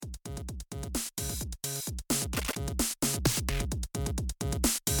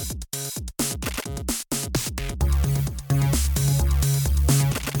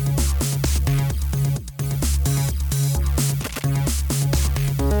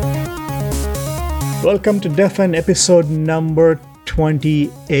Welcome to DefN episode number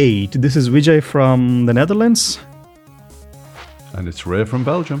 28. This is Vijay from the Netherlands. And it's Ray from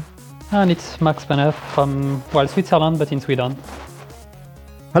Belgium. And it's Max Penet from, Switzerland, but in Sweden.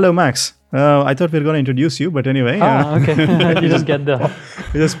 Hello, Max. I thought we were going to introduce you, but anyway. Okay. You just get there.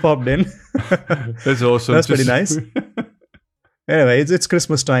 You just popped in. That's awesome. That's pretty nice. Anyway, it's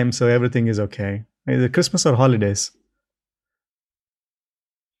Christmas time, so everything is okay. Is it Christmas or holidays?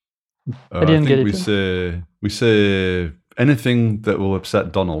 I didn't get it. We say anything that will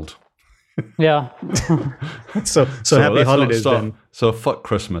upset Donald. Yeah. so happy holidays then. So fuck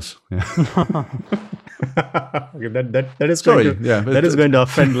Christmas. Yeah. Okay, that is going to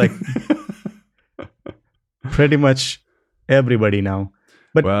offend like pretty much everybody now.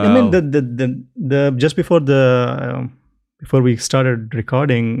 But well, I mean the just before before we started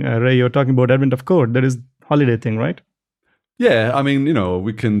recording, Ray, you're talking about Advent of Code. That is holiday thing, right? Yeah, I mean,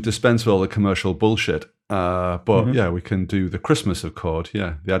 we can dispense with all the commercial bullshit, but yeah, we can do the Christmas of Code.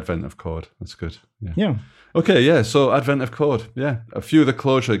 Yeah, the Advent of Code. That's good. Yeah. Okay, yeah, so Advent of Code. Yeah, a few of the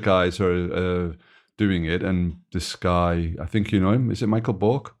Clojure guys are doing it, and this guy, I think you know him. Is it Michael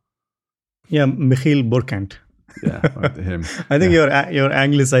Bork? Yeah, Michiel Borkant. Yeah, right, him. I think you're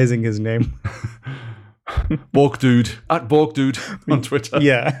anglicizing his name. Bork Dude, at Bork Dude on Twitter.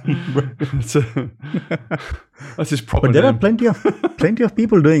 Yeah. That's his proper name. But there name. are plenty of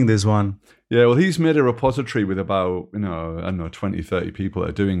people doing this one. Yeah, well, he's made a repository with about, I don't know, 20, 30 people that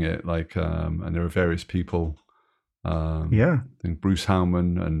are doing it. Like, and there are various people. I think Bruce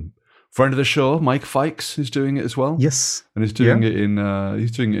Howman and friend of the show, Mike Fikes, is doing it as well. Yes. And he's doing it in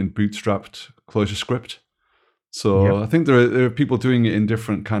bootstrapped Clojure script. So I think there are people doing it in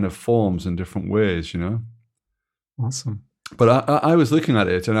different kind of forms and different ways, Awesome. But I was looking at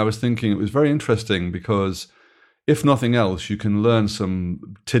it and I was thinking it was very interesting because if nothing else, you can learn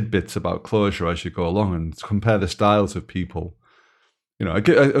some tidbits about Clojure as you go along and compare the styles of people.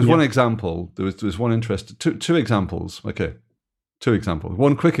 As one example, there was one two examples. Okay, two examples.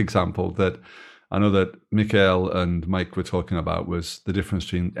 One quick example that I know that Michael and Mike were talking about was the difference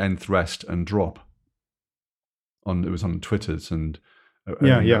between nth rest and drop. It was on Twitter's and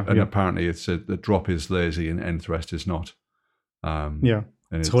apparently it's the drop is lazy and nth rest is not.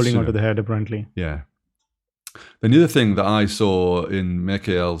 It's holding onto the head apparently. Yeah. Then the other thing that I saw in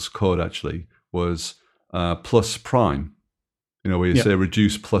Michael's code actually was plus prime. Where you say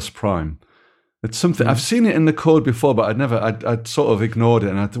reduce plus prime. It's something I've seen it in the code before, but I'd sort of ignored it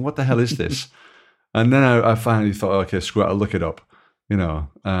and I thought, what the hell is this? And then I finally thought, okay, screw it, I'll look it up.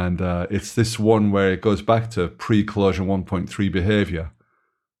 And it's this one where it goes back to pre-Clojure 1.3 behavior,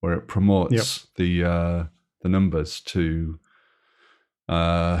 where it promotes the numbers to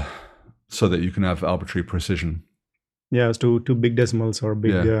so that you can have arbitrary precision. Yeah, it's two big decimals or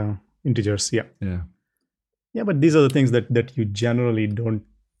big integers. Yeah. Yeah. Yeah, but these are the things that you generally don't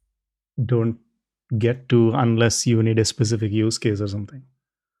get to unless you need a specific use case or something.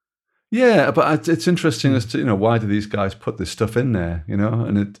 Yeah, but it's interesting as to why do these guys put this stuff in there, and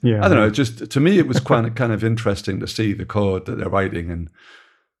I don't know. Just to me, it was quite kind of interesting to see the code that they're writing, and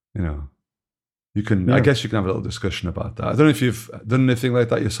you can. I guess you can have a little discussion about that. I don't know if you've done anything like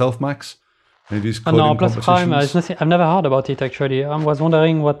that yourself, Max. Maybe these coding plus prime. I've never heard about it actually. I was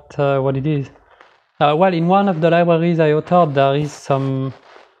wondering what it is. In one of the libraries I authored, there is some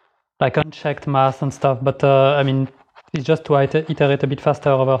like unchecked math and stuff, but it's just to iterate a bit faster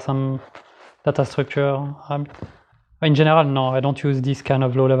over some data structure. In general, no, I don't use these kind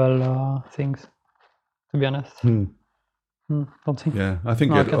of low-level things, to be honest. Don't think. Yeah, I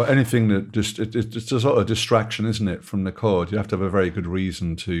think anything that it's a sort of distraction, isn't it, from the code? You have to have a very good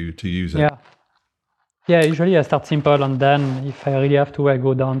reason to use it. Yeah. Usually I start simple, and then if I really have to, I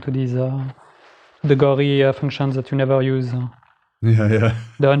go down to these the gory functions that you never use. The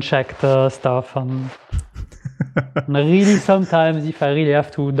unchecked stuff and. And really, sometimes if I really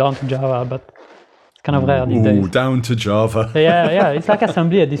have to, down to Java, but it's kind of rare these days. Down to Java. Yeah, it's like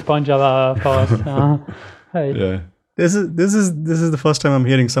assembly at this point, Java for us. Yeah. This is the first time I'm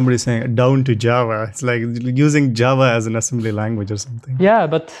hearing somebody saying down to Java. It's like using Java as an assembly language or something. Yeah,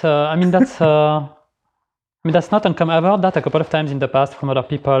 but that's not uncommon. I've heard that a couple of times in the past from other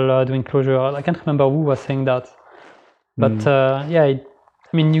people doing Clojure. I can't remember who was saying that, but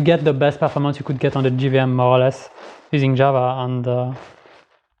you get the best performance you could get on the JVM more or less using Java, and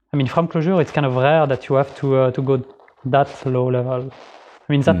from Clojure it's kind of rare that you have to go that low level.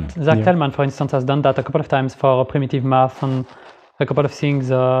 Zach Tellman, for instance, has done that a couple of times for primitive math and a couple of things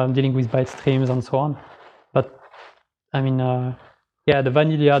dealing with byte streams and so on. But the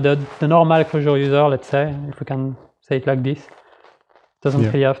vanilla, the normal Clojure user, let's say, if we can say it like this, doesn't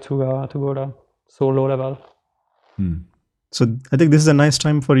really have to go so low level. So I think this is a nice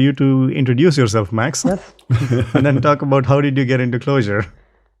time for you to introduce yourself, Max. Yes. And then talk about how did you get into Clojure?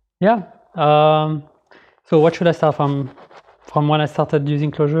 Yeah. So what should I start from? From when I started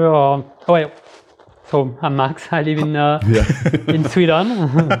using Clojure, or so I'm Max. I live in in Sweden.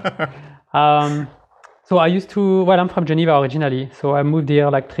 So I used to. Well, I'm from Geneva originally, so I moved here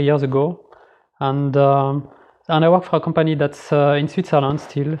like 3 years ago, and I work for a company that's in Switzerland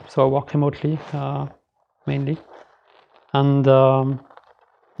still. So I work remotely mainly, and so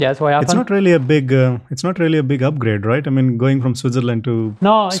I. It's not really a big. It's not really a big upgrade, right? I mean, going from Switzerland to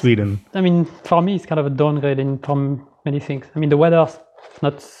Sweden. I mean, for me, it's kind of a downgrade from many things. I mean, the weather's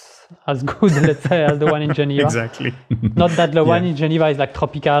not as good, let's say, as the one in Geneva. Exactly. Not that the one in Geneva is like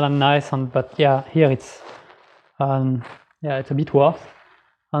tropical and nice, but yeah, here it's it's a bit worse.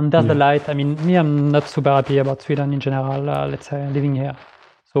 And there's the light. I mean, I'm not super happy about Sweden in general. Let's say living here.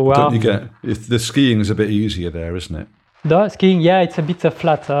 So don't you get the skiing is a bit easier there, isn't it? The skiing, it's a bit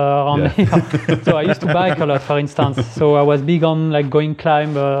flat around here. So I used to bike a lot, for instance. So I was big on like going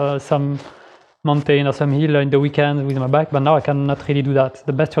climb some mountain or some hill in the weekend with my bike, but now I cannot really do that.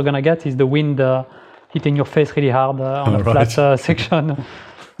 The best you're gonna get is the wind hitting your face really hard on a flat section.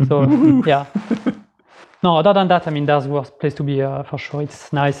 So no, other than that, I mean, there's worse place to be for sure.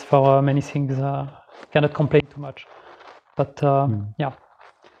 It's nice for many things. Cannot complain too much, but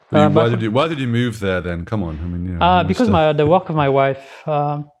why did you move there then? Come on, I mean, because the work of my wife,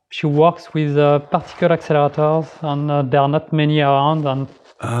 she works with particle accelerators, and there are not many around, and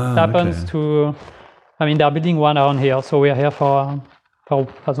it happens to. I mean, they're building one around here, so we're here for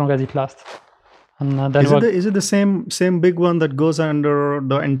as long as it lasts. And is it the same big one that goes under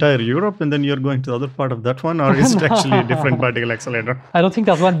the entire Europe, and then you're going to the other part of that one, or is it actually a different particle accelerator? I don't think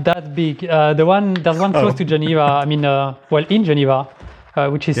there's one that big. There's one close to Geneva. I mean, in Geneva.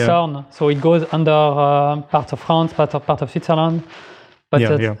 Which is CERN, so it goes under part of France, part of Switzerland, but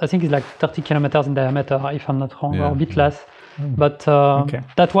I think it's like 30 kilometers in diameter, if I'm not wrong, or a bit less. But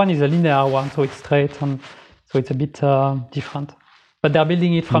that one is a linear one, so it's straight, and so it's a bit different. But they're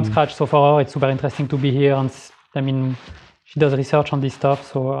building it from scratch, so for her it's super interesting to be here, and I mean, she does research on this stuff,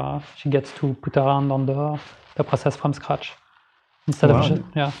 so she gets to put her hand on the process from scratch instead of just,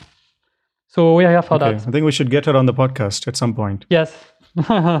 So we're here for that. I think we should get her on the podcast at some point. Yes.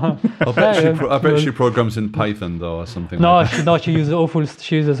 I bet she programs in Python though, or something. She uses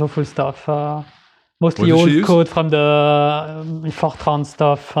awful stuff. Mostly old code from the Fortran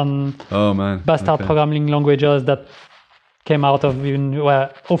stuff and bastard programming languages that came out of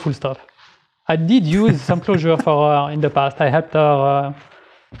awful stuff. I did use some Clojure for her in the past. I helped her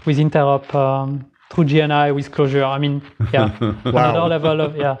with interop through GNI with Clojure. I mean, another level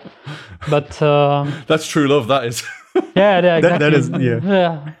of but that's true love. That is. Exactly. That is,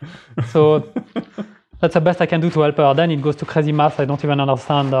 So that's the best I can do to help her. Then it goes to crazy math I don't even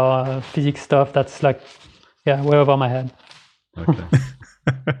understand, or physics stuff that's like, way over my head. Okay.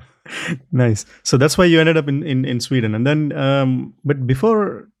 Nice. So that's why you ended up in Sweden. And then, but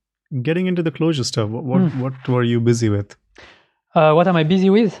before getting into the Clojure stuff, what were you busy with? What am I busy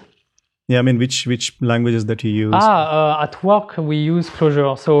with? Yeah, I mean, which languages that you use? At work we use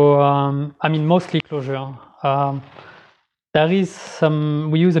Clojure. So I mean, mostly Clojure. There is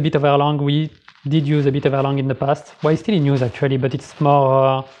we use a bit of Erlang. We did use a bit of Erlang in the past. Well, it's still in use actually, but it's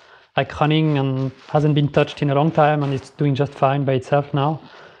more like running and hasn't been touched in a long time, and it's doing just fine by itself now.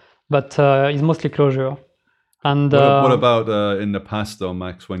 But it's mostly Clojure. And what about in the past though,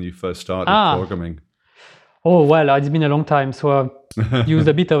 Max, when you first started programming? Oh, well, it's been a long time, so I've used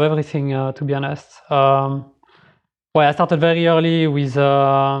a bit of everything, to be honest. I started very early with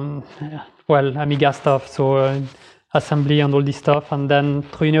Amiga stuff, so assembly and all this stuff, and then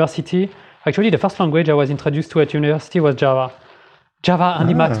through university. Actually, the first language I was introduced to at university was Java. Java and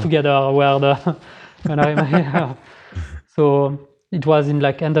Emacs together were when I remember. So it was in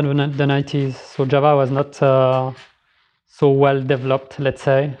like end of the 90s. So Java was not so well developed, let's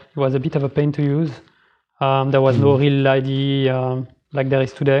say. It was a bit of a pain to use. There was no real IDE like there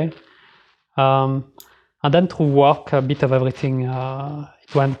is today. And then through work, a bit of everything.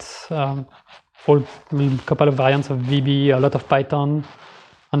 It went a couple of variants of VB, a lot of Python.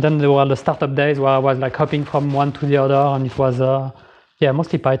 And then there were the startup days where I was like hopping from one to the other, and it was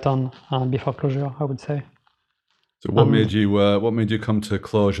mostly Python before Clojure, I would say. So what made you come to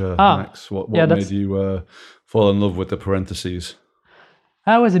Clojure, Max? What made you fall in love with the parentheses?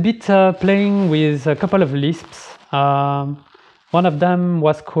 I was a bit playing with a couple of Lisps. One of them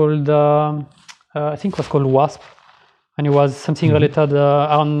was called, I think, was called WASP, and it was something related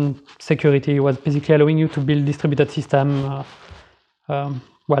around security. It was basically allowing you to build distributed system,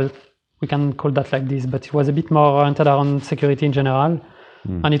 we can call that like this, but it was a bit more oriented around security in general.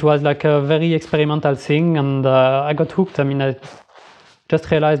 And it was like a very experimental thing, and I got hooked. I mean, I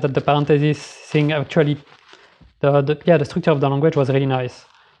just realized that the parentheses thing actually, the structure of the language was really nice.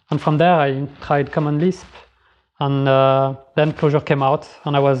 And from there, I tried Common Lisp, and then Clojure came out,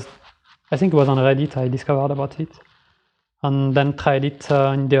 and I think it was on Reddit, I discovered about it, and then tried it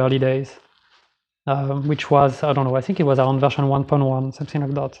in the early days, which was, I don't know, I think it was around version 1.1, something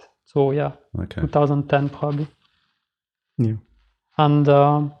like that. So yeah, 2010 probably. Yeah. And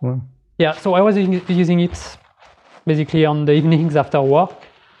yeah, so I was using it basically on the evenings after work.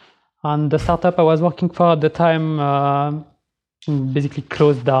 And the startup I was working for at the time basically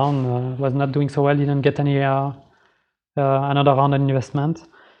closed down, was not doing so well, didn't get any another round of investment.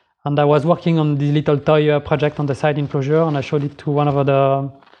 And I was working on this little toy project on the side in Clojure, and I showed it to one of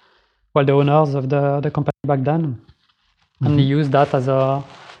the owners of the company back then. And he used that as a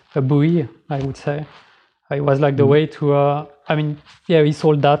buoy, I would say. It was like the way to, he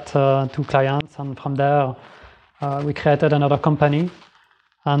sold that to clients, and from there we created another company,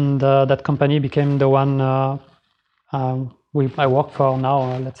 and that company became the one I work for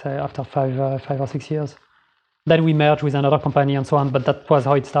now, let's say after 5 or 6 years. Then we merged with another company and so on, but that was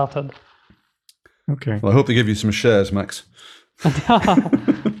how it started. Okay. Well, I hope they give you some shares, Max.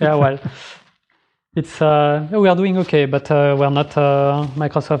 Yeah, well, it's we are doing okay, but we're not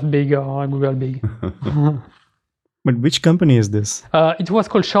Microsoft big or Google big. But which company is this? It was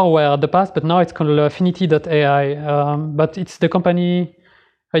called Shareware at the past, but now it's called Affinity.ai. But it's the company,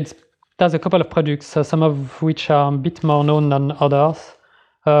 it does a couple of products, some of which are a bit more known than others.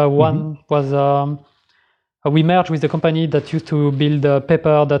 One was, we merged with the company that used to build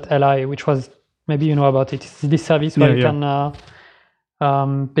paper.li, which was, maybe you know about it. It's this service where you can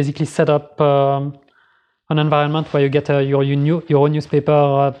basically set up an environment where you get your own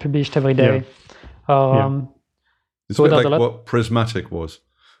newspaper published every day. It's a bit like what Prismatic was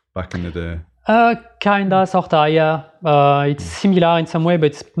back in the day. Kinda, sorta, yeah. It's similar in some way, but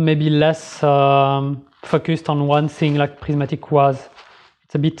it's maybe less focused on one thing like Prismatic was.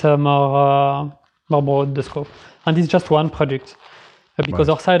 It's a bit more broad, the scope. And it's just one project. Because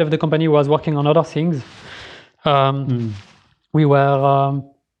our side of the company was working on other things. We were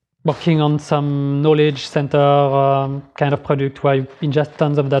working on some knowledge center kind of product where you ingest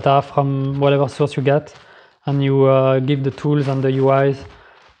tons of data from whatever source you get, and you give the tools and the UIs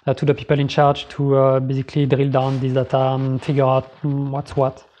to the people in charge to basically drill down this data and figure out what's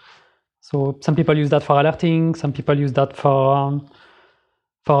what. So some people use that for alerting, some people use that for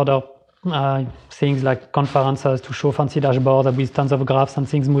other things like conferences to show fancy dashboards with tons of graphs and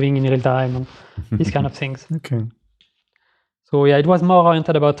things moving in real time and these kind of things. Okay. So yeah, it was more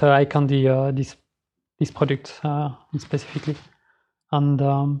oriented about iCandy, this product specifically. And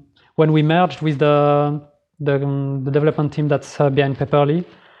when we merged with the development team that's behind Paperly,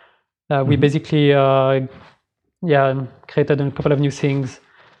 we basically created a couple of new things.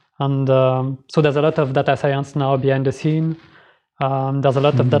 And so there's a lot of data science now behind the scene. There's a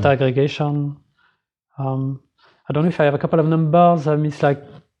lot of data aggregation. I don't know if I have a couple of numbers. I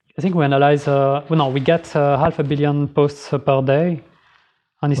think we analyze, we get 500 million posts per day.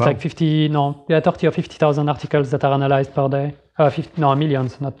 And it's like 30 or 50,000 articles that are analyzed per day.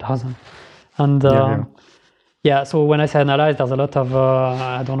 Millions, not thousands. And so when I say analyze, there's a lot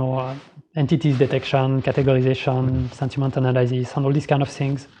of, entities detection, categorization, sentiment analysis, and all these kind of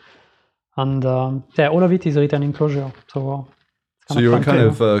things. And all of it is written in Clojure. So you're a kind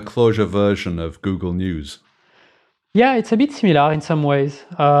of Clojure version of Google News. Yeah, it's a bit similar in some ways.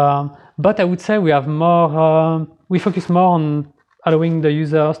 But I would say we have more, we focus more on allowing the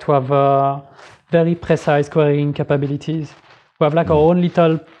users to have very precise querying capabilities. We have like our own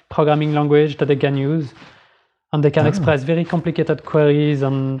little programming language that they can use, and they can express very complicated queries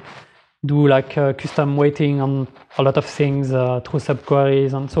and do like custom weighting on a lot of things through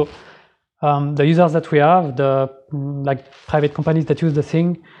subqueries. And so the users that we have, the like private companies that use the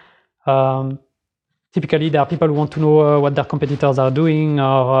thing, typically there are people who want to know what their competitors are doing,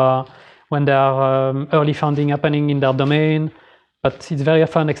 or when there are early funding happening in their domain. But it's very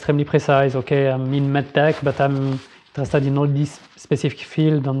often extremely precise. Okay, I'm in medtech, but I'm interested in all this specific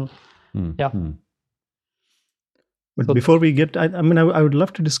field. And But so before we get, I would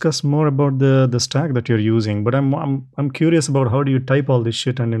love to discuss more about the stack that you're using. But I'm curious about how do you type all this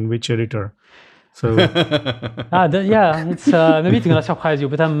shit and in which editor? So it's maybe it's gonna surprise you,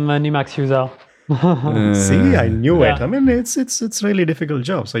 but I'm an Emacs user. See, I knew it. I mean, it's really difficult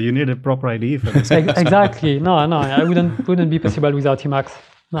job. So you need a proper IDE for this. Exactly. No, I wouldn't be possible without Emacs.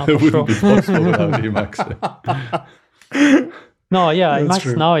 No, it wouldn't be possible without Emacs. No,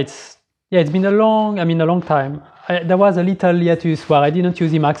 Emacs now it's it's been a long time. There was a little hiatus where I didn't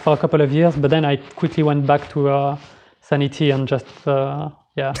use Emacs for a couple of years, but then I quickly went back to Sanity and just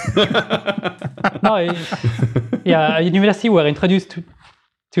yeah. No, at university we were introduced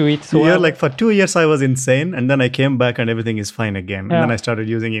to it. So yeah, like for 2 years I was insane, and then I came back and everything is fine again. And then I started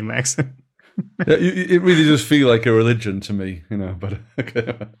using Emacs. Yeah, it really does feel like a religion to me, but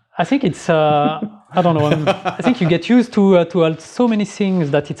okay. I think it's I don't know. I think you get used to so many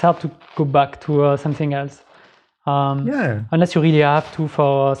things that it's hard to go back to something else. Unless you really have to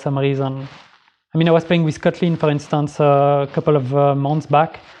for some reason. I mean, I was playing with Kotlin, for instance, a couple of months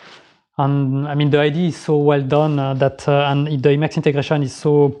back, and I mean the IDE is so well done that and the Emacs integration is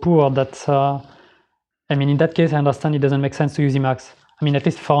so poor that I mean in that case I understand it doesn't make sense to use Emacs. I mean, at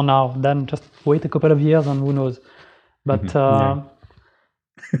least for now. Then just wait a couple of years and who knows. But at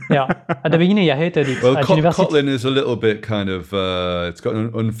the beginning I hated it. Well, Kotlin is a little bit kind of it's got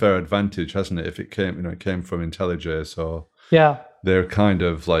an unfair advantage, hasn't it? If it came, it came from IntelliJ, so they're kind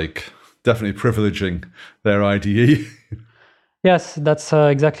of like definitely privileging their IDE. Yes, that's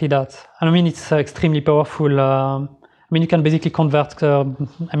exactly that. And I mean, it's extremely powerful. I mean, you can basically convert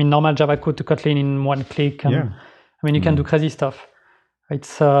normal Java code to Kotlin in one click. And, I mean, you can do crazy stuff.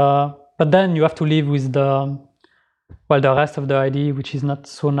 It's but then you have to live with the rest of the IDE, which is not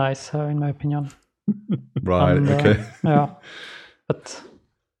so nice in my opinion. Right. Okay. But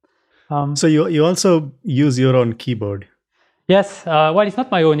so you also use your own keyboard. Yes. Well, it's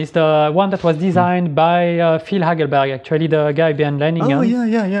not my own. It's the one that was designed by Phil Hagelberg, actually the guy behind Leiningen. Oh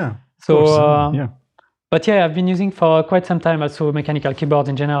yeah. So but I've been using for quite some time also mechanical keyboards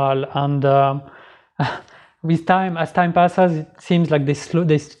in general, and with time, as time passes, it seems like they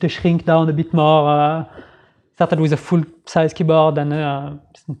shrink down a bit more. Started with a full-size keyboard and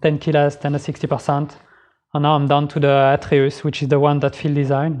 10 kilos, then a 60%. And now I'm down to the Atreus, which is the one that Phil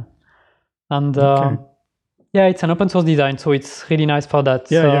designed. And it's an open source design, so it's really nice for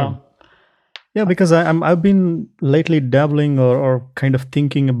that. Yeah, because I've been lately dabbling or kind of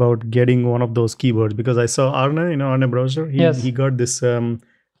thinking about getting one of those keyboards, because I saw Arne browser. He got this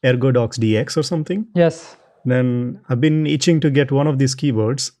ErgoDox DX or something. Yes. Then I've been itching to get one of these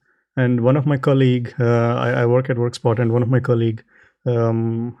keyboards, and one of my colleague, I work at WorkSpot, and one of my colleague,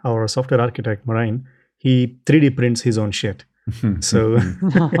 our software architect Marine, he 3D prints his own shit. So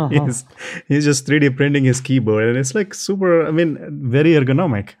he's just 3D printing his keyboard, and it's like super. I mean, very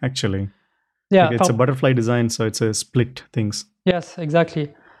ergonomic actually. Yeah, like it's a butterfly design, so it's a split things. Yes,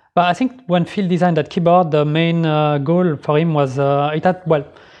 exactly. But I think when Phil designed that keyboard, the main goal for him was it had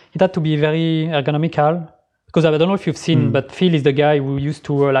to be very ergonomical. Because I don't know if you've seen, but Phil is the guy who used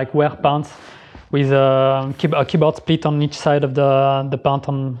to wear pants with a keyboard split on each side of the pant,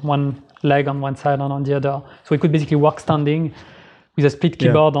 on one leg on one side and on the other. So he could basically work standing with a split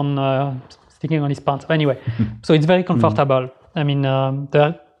keyboard on sticking on his pants. Anyway, so it's very comfortable. I mean,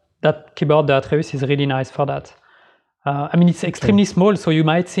 that keyboard, the Atreus, is really nice for that. I mean, it's extremely small, so you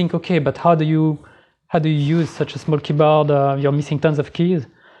might think, okay, but how do you use such a small keyboard? You're missing tons of keys.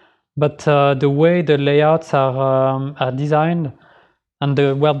 But the way the layouts are designed and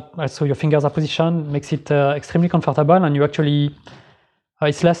so your fingers are positioned makes it extremely comfortable, and you actually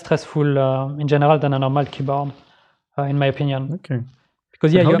it's less stressful in general than a normal keyboard, in my opinion. Okay.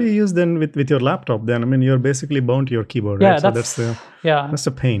 Because how do you use then with your laptop then? I mean, you're basically bound to your keyboard, right? So that's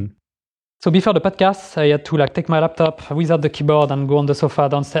the pain. So before the podcast, I had to take my laptop without the keyboard and go on the sofa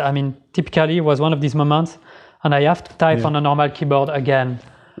downstairs. I mean, typically it was one of these moments, and I have to type on a normal keyboard again.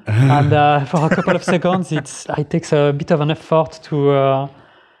 And for a couple of seconds, it takes a bit of an effort to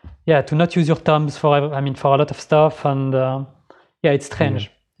not use your thumbs for a lot of stuff, and it's strange.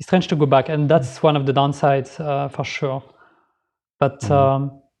 It's strange to go back, and that's one of the downsides for sure. But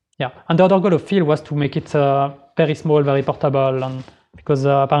and the other goal of Phil was to make it very small, very portable, and because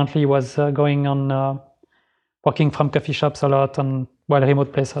apparently he was going on working from coffee shops a lot and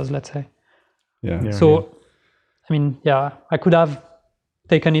remote places, let's say. So I mean, I could have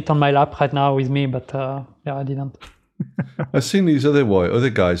taken it on my lap right now with me, but I didn't. I've seen these other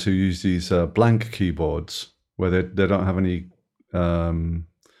guys who use these blank keyboards where they don't have any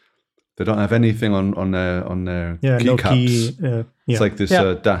they don't have anything on their keycaps. It's like this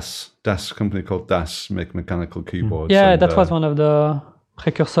DAS company called DAS make mechanical keyboards. Yeah, that was one of the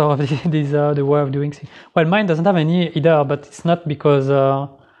precursor of the way of doing things. Well, mine doesn't have any either, but it's not because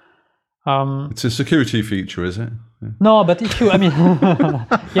it's a security feature, is it? Yeah. No, but if you,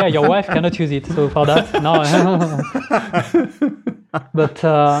 your wife cannot use it, so for that, no. But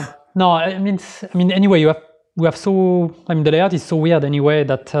no, anyway, the layout is so weird anyway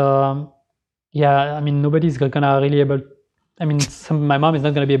that nobody's gonna really I mean, my mom is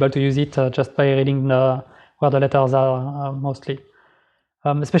not going to be able to use it just by reading where the letters are mostly.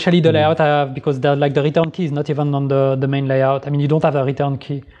 Especially the layout I have, because the return key is not even on the main layout. I mean, you don't have a return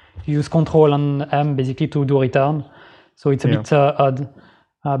key. You use Control and M basically to do return. So it's a bit odd.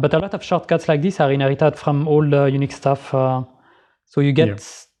 But a lot of shortcuts like this are inherited from all the Unix stuff. So you get,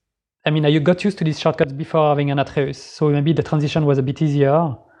 I mean, you got used to these shortcuts before having an Atreus. So maybe the transition was a bit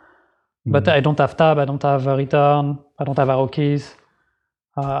easier. But I don't have tab, I don't have a return, I don't have arrow keys.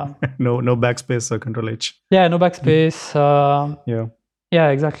 No backspace or Control H. Yeah, no backspace. Yeah,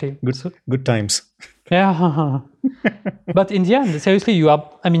 exactly. Good times. Yeah. But in the end, seriously,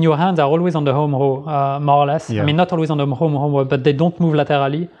 your hands are always on the home row, more or less. I mean, not always on the home row, but they don't move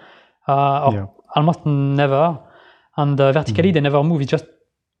laterally, or almost never. And vertically, they never move. It's just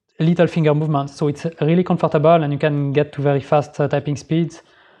little finger movements. So it's really comfortable, and you can get to very fast typing speeds.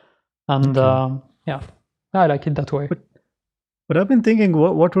 And I like it that way. But I've been thinking,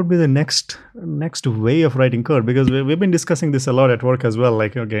 what would be the next way of writing code? Because we've been discussing this a lot at work as well.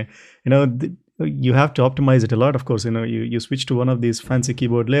 Like, okay, you have to optimize it a lot. Of course, you switch to one of these fancy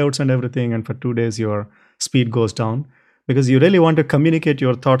keyboard layouts and everything, and for 2 days your speed goes down because you really want to communicate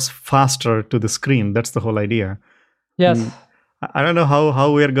your thoughts faster to the screen. That's the whole idea. Yes. I don't know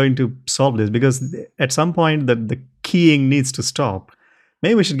how we are going to solve this, because at some point the keying needs to stop.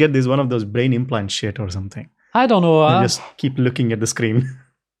 Maybe we should get one of those brain implant shit or something. I don't know. And just keep looking at the screen.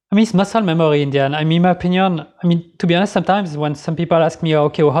 I mean, it's muscle memory in the end. I mean, in my opinion, to be honest, sometimes when some people ask me,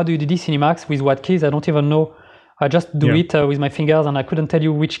 okay, well, how do you do this in Emacs with what keys? I don't even know. I just do it with my fingers, and I couldn't tell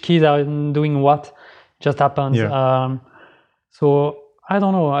you which keys are doing what. It just happens. So I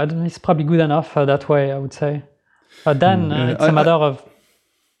don't know. It's probably good enough that way, I would say. Then it's a matter of...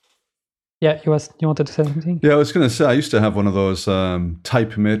 Yeah, you wanted to say something? Yeah, I was going to say, I used to have one of those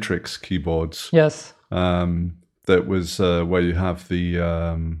type matrix keyboards. Yes. That was where you have the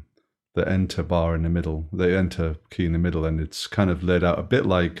enter bar in the middle, the enter key in the middle, and it's kind of laid out a bit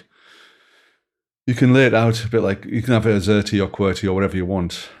like, you can lay it out a bit like, you can have it as ZERTY or QWERTY or whatever you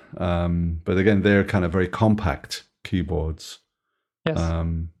want. But again, they're kind of very compact keyboards. Yes.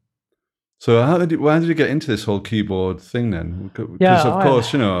 So how did you get into this whole keyboard thing then? Because of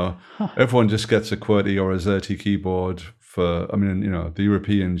course, everyone just gets a QWERTY or a ZERTY keyboard the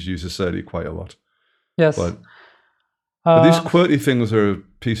Europeans use a ZERTY quite a lot. Yes. But these QWERTY things are a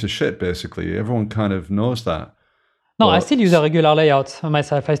piece of shit, basically. Everyone kind of knows that. No, I still use a regular layout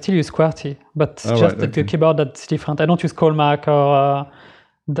myself. I still use QWERTY, but the keyboard that's different. I don't use Colmac or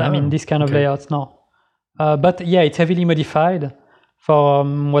this kind of layouts, no. But yeah, it's heavily modified for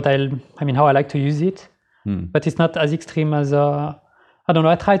how I like to use it. But it's not as extreme as, I don't know,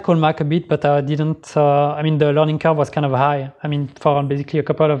 I tried Colmac a bit, but I didn't, the learning curve was kind of high. For basically a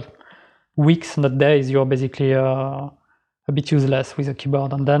couple of weeks, not days, you're basically a bit useless with a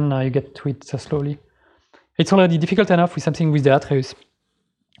keyboard, and then you get to it slowly. It's already difficult enough with something with the Atreus.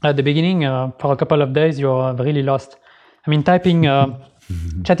 At the beginning, for a couple of days, you're really lost. Typing,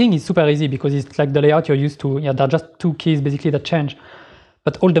 chatting is super easy because it's like the layout you're used to. Yeah, there are just 2 keys basically that change.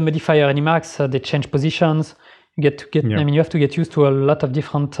 But all the modifier in Emacs, they change positions. You have to get used to a lot of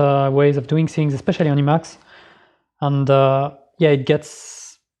different ways of doing things, especially on Emacs. And it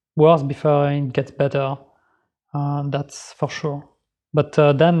gets worse before it gets better. That's for sure. But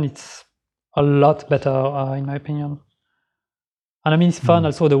then it's a lot better, in my opinion. And it's fun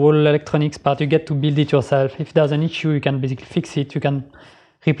also, the whole electronics part. You get to build it yourself. If there's an issue, you can basically fix it. You can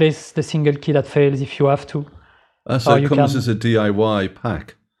replace the single key that fails if you have to. So it comes as a DIY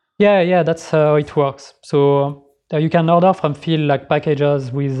pack? Yeah, that's how it works. So you can order from Phil like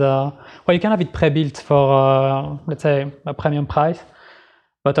packages with, you can have it pre-built for, let's say, a premium price.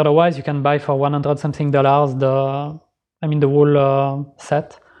 But otherwise, you can buy for $100-something the whole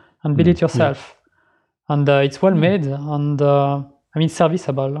set and build it yourself. And it's well made, and it's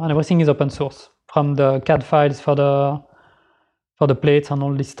serviceable, and everything is open source, from the CAD files for the plates and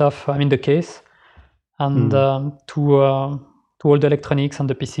all this stuff. the case, and to all the electronics and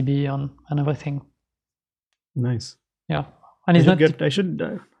the PCB and everything. Nice. Yeah. And I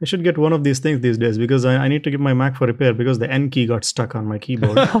should get one of these things these days, because I need to give my Mac for repair because the N key got stuck on my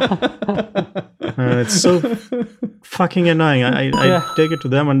keyboard. It's so fucking annoying. I take it to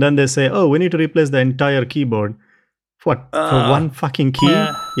them, and then they say, "Oh, we need to replace the entire keyboard." What, for one fucking key?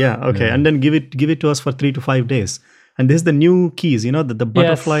 Yeah, okay. And then give it to us for 3 to 5 days. And this is the new keys, the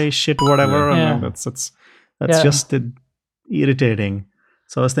butterfly shit, whatever. That's just irritating.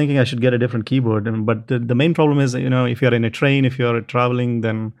 So I was thinking I should get a different keyboard, but the main problem is, if you're in a train, if you're traveling,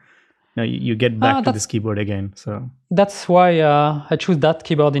 then you get back to this keyboard again. So that's why I choose that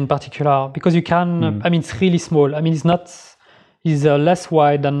keyboard in particular, because you can. It's really small. It's not is less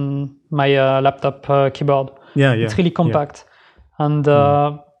wide than my laptop keyboard. Yeah, It's really compact, and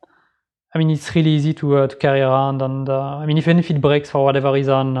I mean, it's really easy to carry around. And I mean, even if it breaks for whatever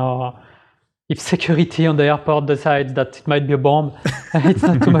reason, or if security on the airport decides that it might be a bomb, it's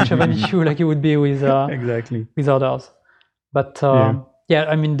not too much of an issue like it would be with exactly. with others. But yeah,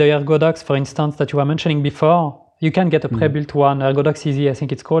 I mean, the ErgoDocs, for instance, that you were mentioning before, you can get a pre-built one. ErgoDocs Easy, I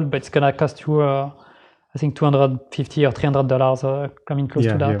think it's called, but it's gonna cost you, I think, $250 or $300, coming close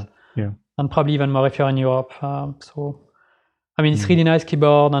to that. Yeah. And probably even more if you're in Europe. So, I mean, it's really nice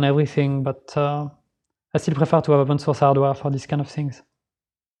keyboard and everything, but I still prefer to have open source hardware for these kind of things.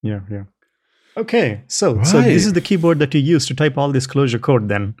 Yeah. Okay, so this is the keyboard that you use to type all this Clojure code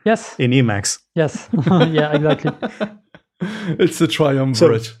then? Yes. In Emacs? Yes. Yeah, exactly. It's the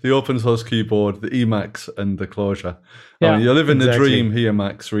triumvirate, the open source keyboard, the Emacs, and the Clojure. Yeah, I mean, you're living the dream here,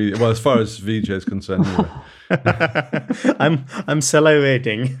 Max, really. Well, as far as VJ is concerned, anyway. I'm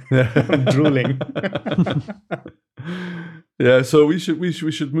salivating. I'm drooling. Yeah, so we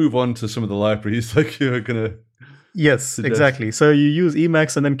should move on to some of the libraries like you're gonna. Yes, suggest. Exactly. So you use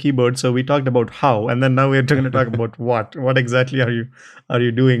Emacs and then keyboard. So we talked about how, and then now we're going to talk about what. What exactly are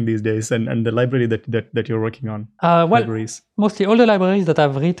you doing these days, and the library that you're working on? Well, libraries. Mostly all the libraries that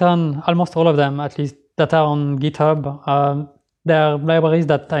I've written, almost all of them at least, that are on GitHub. They're libraries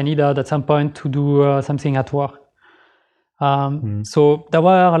that I needed at some point to do something at work. So there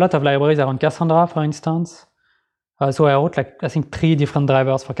were a lot of libraries around Cassandra, for instance. So I wrote I think 3 different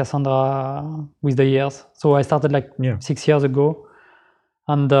drivers for Cassandra with the years. So I started 6 years ago.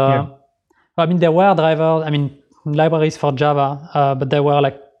 And I mean, there were drivers, libraries for Java, but they were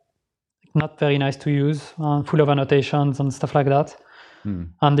not very nice to use, full of annotations and stuff like that.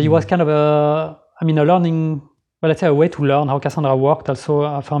 And it was kind of a learning, let's say a way to learn how Cassandra worked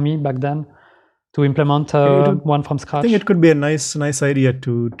also for me back then, to implement one from scratch. I think it could be a nice idea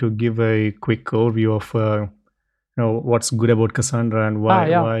to give a quick overview of what's good about Cassandra and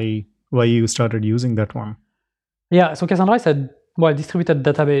why you started using that one. Yeah, so Cassandra is a distributed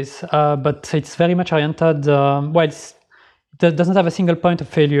database, but it's very much oriented. It doesn't have a single point of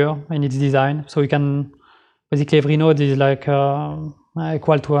failure in its design, so you can basically every node is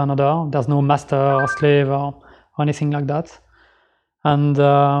equal to another. There's no master or slave or anything like that. And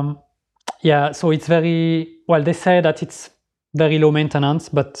so it's very they say that it's very low maintenance,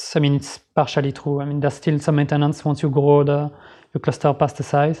 but I mean, it's partially true. I mean, there's still some maintenance once you grow your cluster past the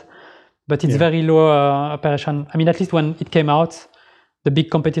size, but it's very low operation. I mean, at least when it came out, the big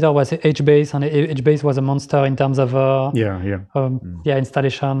competitor was HBase, and HBase was a monster in terms of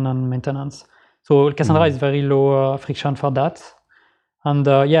installation and maintenance. So Cassandra is very low friction for that. And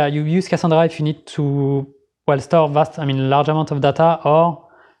you use Cassandra if you need to store large amount of data,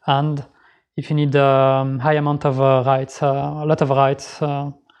 and if you need a high amount of writes, a lot of writes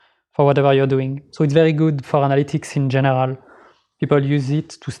for whatever you're doing. So it's very good for analytics in general. People use it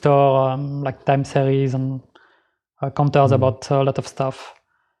to store time series and counters about a lot of stuff.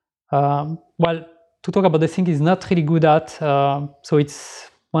 To talk about the thing is not really good at, so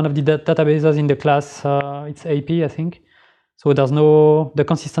it's one of the databases in the class, it's AP, I think. So the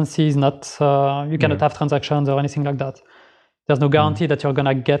consistency is not, you cannot have transactions or anything like that. There's no guarantee that you're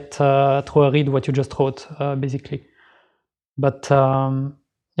gonna get through a read what you just wrote, basically. But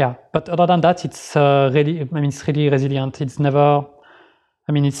but other than that, it's it's really resilient. It's never,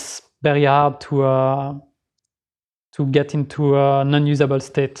 it's very hard to get into a non-usable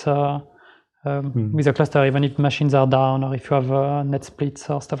state with a cluster, even if machines are down or if you have net splits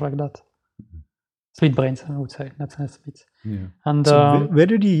or stuff like that. Split brains, I would say, not net splits. Yeah. And so where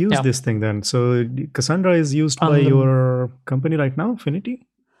did you use this thing then? So Cassandra is used by your company right now, Finity?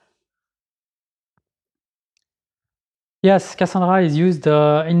 Yes, Cassandra is used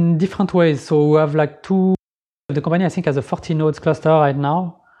in different ways. So we have the company I think has a 40 nodes cluster right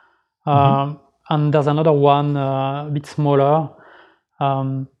now. And there's another one a bit smaller.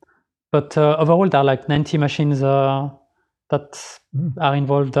 But overall there are 90 machines that are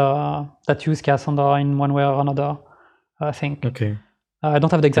involved that use Cassandra in one way or another, I think. Okay. I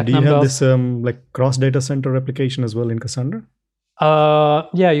don't have the exact numbers. Do you have this cross data center replication as well in Cassandra?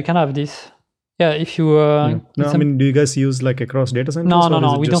 Yeah, you can have this. Yeah, if you... do you guys use a cross data center?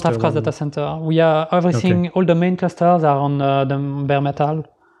 No, we don't have cross data center. We are everything, all the main clusters are on the bare metal,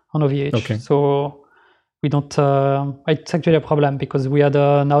 on OVH. Okay. So we don't... it's actually a problem because we had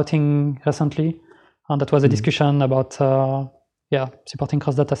an outing recently, and that was a discussion about supporting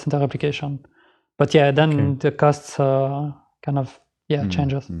cross data center replication. But then the costs kind of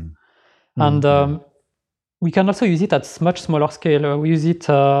changes. And we can also use it at much smaller scale. We use it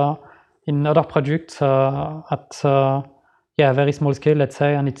in other projects at very small scale, let's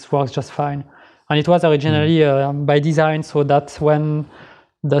say, and it works just fine. And it was originally by design so that when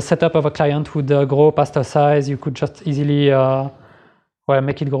the setup of a client would grow past a size, you could just easily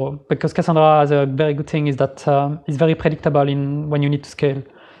make it grow. Because Cassandra has a very good thing is that it's very predictable in when you need to scale.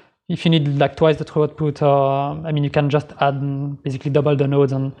 If you need like twice the true output, you can just add basically double the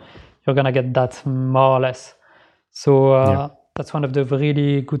nodes and you're gonna get that more or less. So that's one of the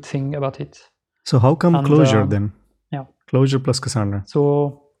really good thing about it. So how come Clojure then? Yeah. Clojure plus Cassandra.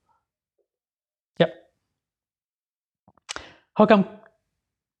 So yeah. How come?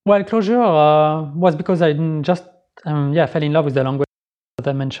 Well, Clojure was because I just fell in love with the language that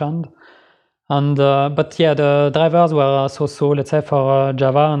I mentioned. And but yeah, the drivers were so-so, let's say, for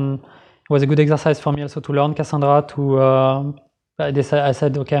Java, and it was a good exercise for me also to learn Cassandra. I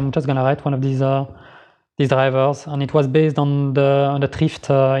said, okay, I'm just gonna write one of these drivers, and it was based on the Thrift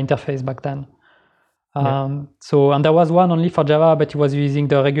interface back then. So, and there was one only for Java, but it was using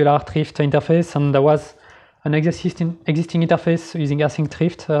the regular Thrift interface, and there was an existing interface using async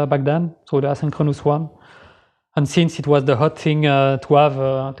Thrift back then, so the asynchronous one. And since it was the hot thing to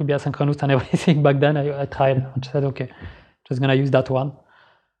have to be asynchronous and everything back then, I tried. I said, okay, just gonna use that one.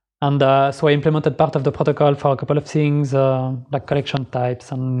 And so I implemented part of the protocol for a couple of things, like collection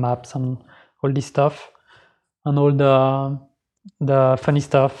types and maps and all this stuff, and all the funny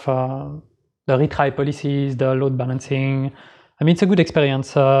stuff, the retry policies, the load balancing. It's a good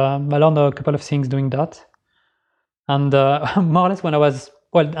experience. I learned a couple of things doing that. And more or less when I was,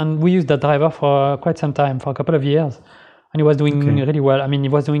 and we used that driver for quite some time, for a couple of years, and it was doing really well. It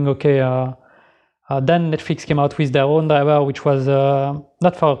was doing okay. Then Netflix came out with their own driver, which was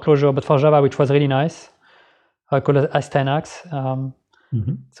not for Clojure, but for Java, which was really nice, called S10X.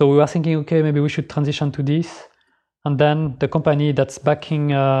 So we were thinking, okay, maybe we should transition to this. And then the company that's backing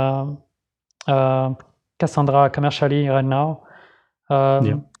Cassandra commercially right now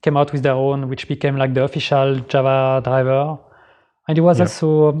came out with their own, which became like the official Java driver. And it was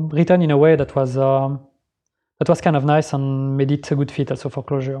also written in a way that was kind of nice and made it a good fit also for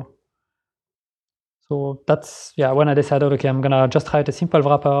Clojure. So that's when I decided, okay, I'm gonna just write a simple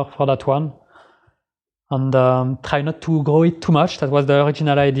wrapper for that one, and try not to grow it too much. That was the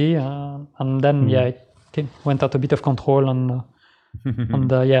original idea, and then it went out a bit of control, and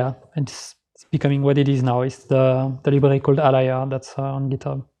it's becoming what it is now. It's the library called Alaya that's on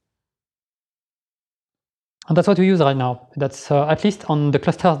GitHub. And that's what we use right now. That's at least on the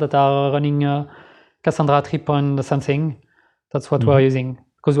clusters that are running Cassandra 3 point something. That's what we're using,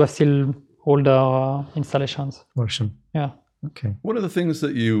 because we're still older installations. Version. Yeah. Okay. One of the things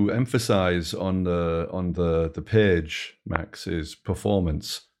that you emphasize on the page, Max, is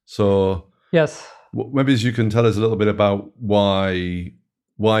performance. So yes, maybe you can tell us a little bit about why,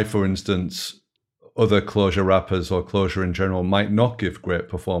 for instance, other Clojure wrappers or Clojure in general might not give great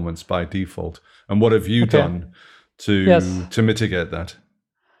performance by default, and what have you done to mitigate that?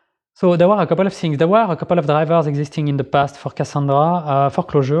 So there were a couple of things. There were a couple of drivers existing in the past for Cassandra, for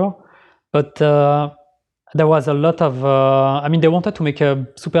Clojure, but there was a lot of, they wanted to make a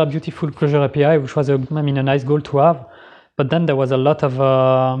super beautiful Clojure API, which was a nice goal to have, but then there was a lot of,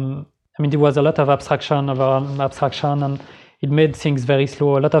 there was a lot of abstraction, and it made things very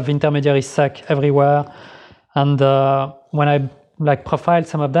slow. A lot of intermediaries stuck everywhere, and when I profiled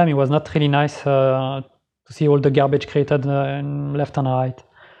some of them, it was not really nice to see all the garbage created left and right.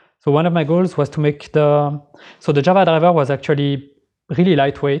 So one of my goals was to make the Java driver was actually really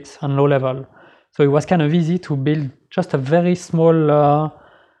lightweight and low level. So it was kind of easy to build just a very small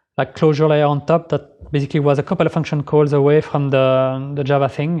Clojure layer on top that basically was a couple of function calls away from the Java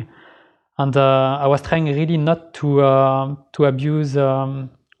thing. And I was trying really not to abuse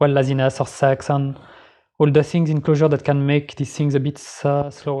laziness or sex and all the things in Clojure that can make these things a bit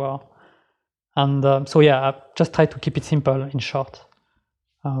slower. And I just tried to keep it simple, in short.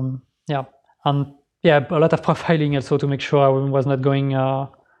 And a lot of profiling also to make sure I was not going a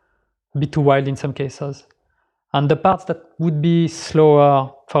bit too wild in some cases. And the parts that would be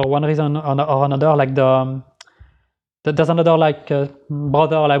slower for one reason or another, like there's another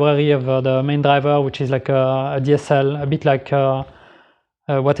broader library of the main driver, which is like a DSL, a bit like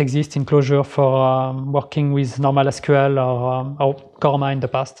what exists in Clojure for working with normal SQL or Korma in the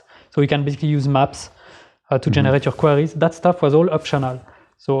past. So you can basically use maps to generate your queries. That stuff was all optional.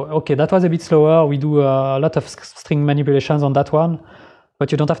 So, okay, that was a bit slower. We do a lot of string manipulations on that one,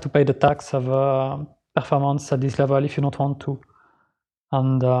 but you don't have to pay the tax of performance at this level if you don't want to.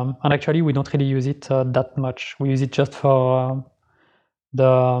 And actually, we don't really use it that much. We use it just for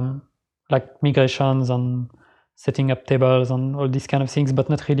the migrations and setting up tables and all these kind of things, but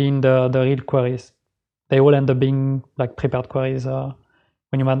not really in the real queries. they all end up being like prepared queries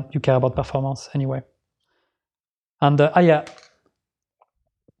when you care about performance anyway. And and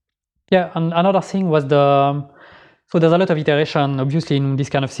another thing was so there's a lot of iteration, obviously, in this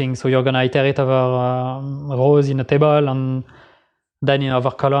kind of thing. So you're gonna iterate over rows in a table and then in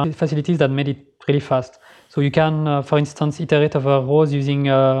over column facilities that made it really fast. So you can, for instance, iterate over rows using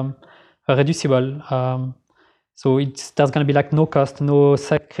a reducible. So there's gonna be like no cost, no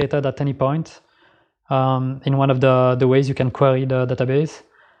sec created at any point. In one of the ways you can query the database,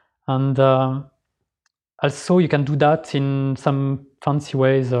 and also you can do that in some fancy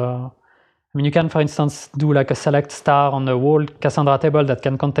ways. I mean, you can, for instance, do like a select star on the whole Cassandra table that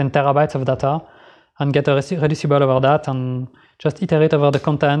can contain terabytes of data and get a reducible over that and just iterate over the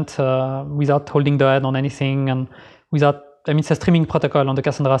content without holding the head on anything and without, I mean, it's a streaming protocol on the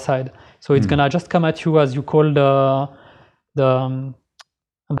Cassandra side. So it's gonna just come at you as you call the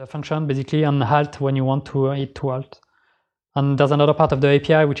function basically and halt when you want it to halt. And there's another part of the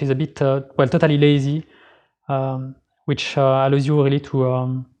API which is a bit, totally lazy, which allows you really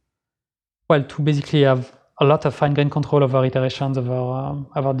to basically have a lot of fine-grained control over iterations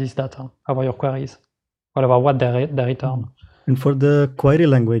over this data, over your queries, over what they return. And for the query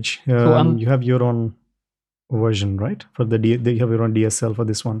language, you have your own version, right? For you have your own DSL for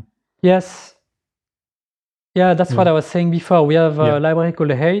this one. Yes. Yeah, that's what I was saying before. We have a library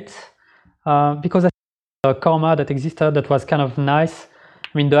called Hate, because the Karma that existed that was kind of nice.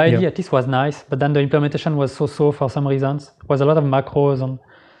 I mean, the idea at least was nice, but then the implementation was so-so for some reasons. It was a lot of macros, and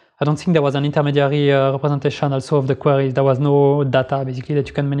I don't think there was an intermediary representation also of the queries. There was no data basically that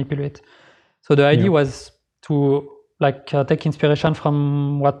you can manipulate. So the idea was to take inspiration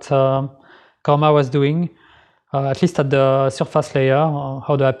from what Karma was doing, at least at the surface layer,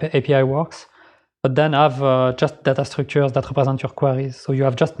 how the API works, but then have just data structures that represent your queries. So you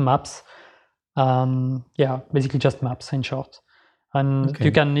have just maps, basically just maps in short. And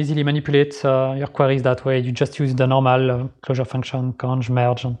you can easily manipulate your queries that way. You just use the normal Clojure function, conj,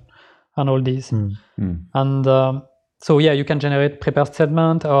 merge, and all these. And so you can generate prepared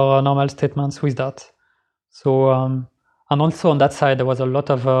statement or normal statements with that. So and also on that side there was a lot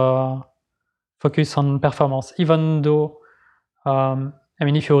of focus on performance, even though I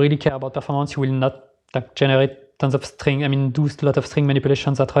mean, if you really care about performance, you will not generate tons of string. I mean, do a lot of string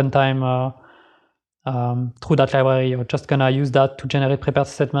manipulations at runtime through that library. You're just gonna use that to generate prepared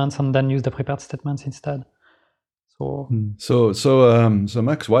statements and then use the prepared statements instead. So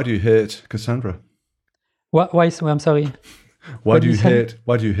Max, why do you hate Cassandra? Why? I'm sorry. Why do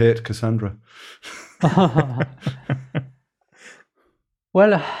you hate Cassandra?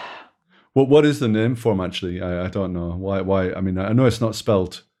 Well, what is the name form actually? I don't know. Why? I mean, I know it's not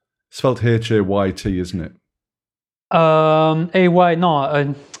spelled Hayt, isn't it? AY.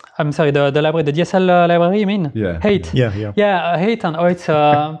 No, I'm sorry. The library, the DSL library. You mean? Yeah. Hate. Yeah. Hate, and it's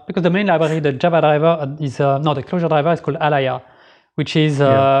because the main library, the Java driver is the Clojure driver is called Alaya, which is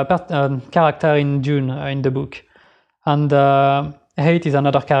a character in Dune in the book, and Hate is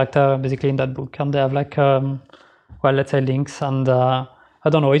another character basically in that book, and they have let's say links, and I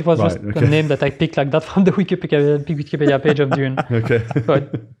don't know, it was just a name that I picked like that from the Wikipedia page of Dune. Okay.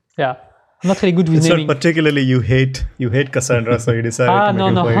 But I'm not really good with naming. So particularly you hate Cassandra, so you decided to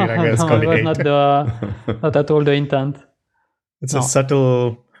make a plugin, I guess, called it was Hate. not at all the intent. It's a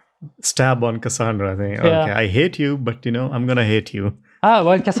subtle stab on Cassandra. I think, okay, I hate you, but I'm gonna hate you.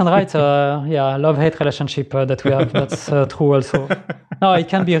 Cassandra, it's a love-hate relationship that we have. That's true also. No, it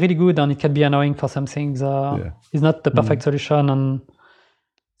can be really good and it can be annoying for some things. It's not the perfect solution, and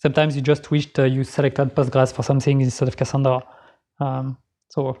sometimes you just wished you selected Postgres for something instead of Cassandra.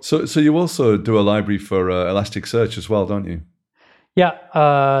 So you also do a library for Elasticsearch as well, don't you? Yeah,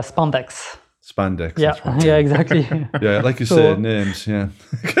 Spandex. Spandex. Yeah, right. yeah, exactly. Yeah, like you said, names. Yeah.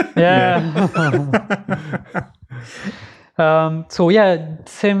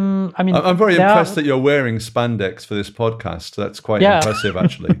 Same. I mean, I'm very impressed that you're wearing spandex for this podcast. That's quite impressive,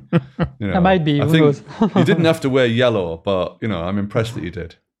 actually. I might be. I think you didn't have to wear yellow, but I'm impressed that you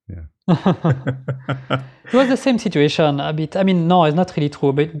did. Yeah. It was the same situation a bit. I mean, no, it's not really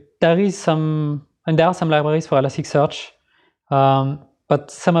true, but there are some libraries for Elasticsearch,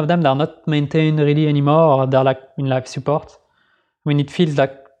 but some of them, they're not maintained really anymore, or they're in live support. I mean, it feels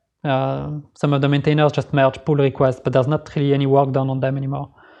like some of the maintainers just merge pull requests, but there's not really any work done on them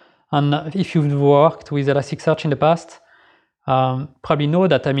anymore. And if you've worked with Elasticsearch in the past, probably know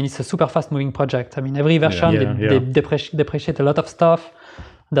that, I mean, it's a super fast moving project. I mean, every version, they depreciate a lot of stuff.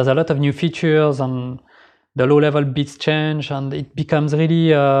 There's a lot of new features, and the low-level bits change, and it becomes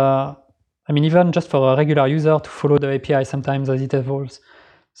really, I mean, even just for a regular user to follow the API sometimes as it evolves,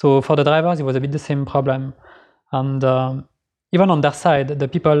 So for the drivers, it was a bit the same problem. And even on their side, the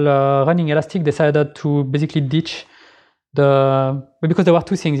people running Elastic decided to basically ditch because there were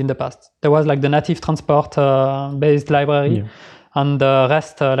two things in the past. There was like the native transport based library and the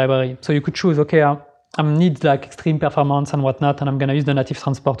REST library. So you could choose, okay, I need like extreme performance and whatnot, and I'm going to use the native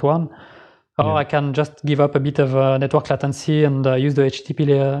transport one. Or I can just give up a bit of network latency and use the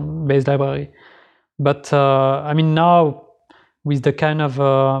HTTP based library. But I mean, now with the kind of,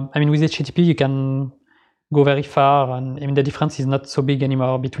 with HTTP, you can go very far. And I mean, the difference is not so big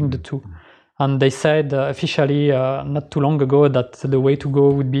anymore between the two. And they said officially not too long ago that the way to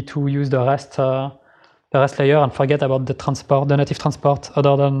go would be to use the REST layer and forget about the native transport,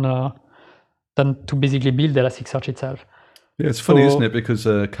 other than to basically build Elasticsearch itself. Yeah, it's funny, isn't it? Because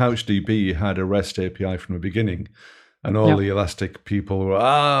CouchDB had a REST API from the beginning, and all the Elastic people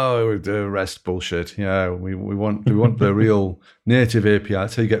were, the REST bullshit. Yeah, we want the real native API.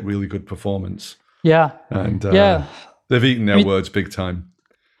 That's how you get really good performance. Yeah, and they've eaten their words big time.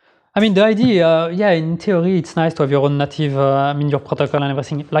 I mean, the idea, in theory, it's nice to have your own native, your protocol and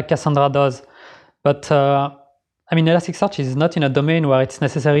everything, like Cassandra does. But Elasticsearch is not in a domain where it's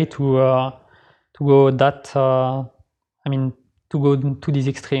necessary to go that. To go to these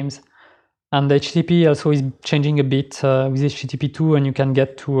extremes. And the HTTP also is changing a bit with HTTP 2, and you can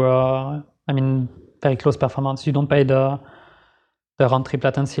get to, very close performance. You don't pay the round trip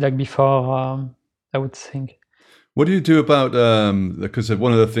latency like before, I would think. What do you do about, because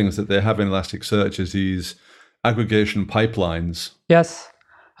one of the things that they have in Elasticsearch is these aggregation pipelines. Yes.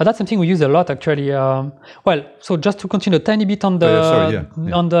 That's something we use a lot, actually. So just to continue a tiny bit on the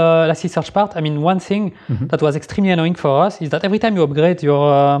on the Elasticsearch part, one thing that was extremely annoying for us is that every time you upgrade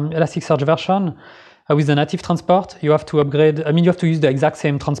your Elasticsearch version with the native transport, you have to upgrade. You have to use the exact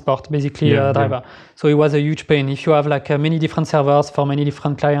same transport, basically, driver. So it was a huge pain. If you have like many different servers for many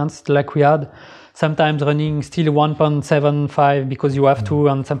different clients, like we had, sometimes running still 1.75 because you have to,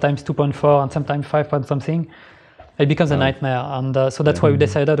 and sometimes 2.4, and sometimes 5 point something. It becomes a nightmare, and so that's why we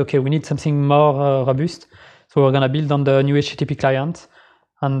decided, okay, we need something more robust. So we're gonna build on the new HTTP client,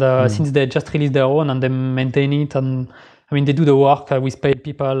 and since they just released their own and they maintain it, and they do the work with paid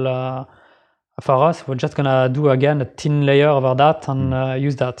people for us, we're just gonna do again a thin layer over that and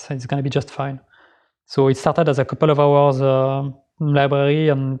use that. It's gonna be just fine. So it started as a couple of hours library,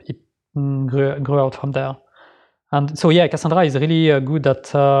 and it grew out from there. And so Cassandra is really good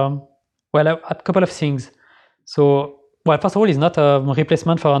at a couple of things. So, first of all, it's not a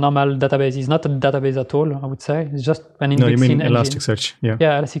replacement for a normal database. It's not a database at all, I would say. It's just an indexing engine. No, you mean Elasticsearch, yeah.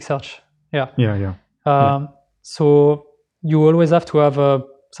 Yeah, Elasticsearch, yeah. Yeah. So you always have to have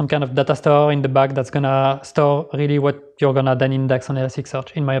some kind of data store in the back that's going to store really what you're going to then index on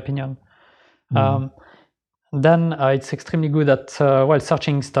Elasticsearch, in my opinion. Then it's extremely good at,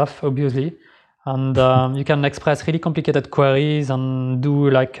 searching stuff, obviously. And you can express really complicated queries and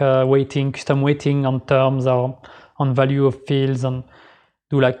do like custom weighting on terms or on value of fields, and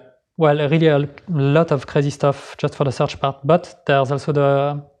do really a lot of crazy stuff just for the search part. But there's also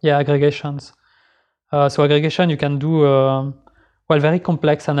the aggregations. So aggregation, you can do very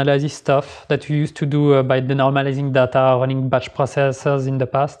complex analysis stuff that you used to do by denormalizing data, running batch processes in the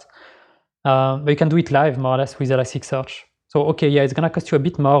past. But you can do it live, more or less, with Elasticsearch. So, it's going to cost you a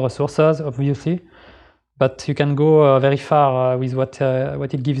bit more resources, obviously, but you can go very far with what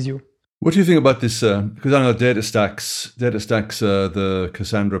it gives you. What do you think about this? Because I know DataStax, the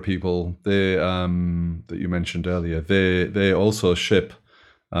Cassandra people, they that you mentioned earlier, they also ship.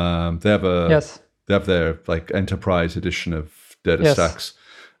 They have their like enterprise edition of DataStax,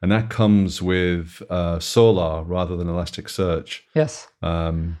 and that comes with Solar rather than Elasticsearch. Yes.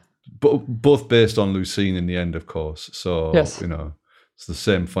 Both based on Lucene in the end, of course. So it's the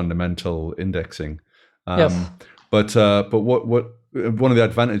same fundamental indexing. But what one of the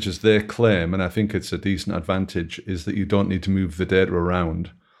advantages they claim, and I think it's a decent advantage, is that you don't need to move the data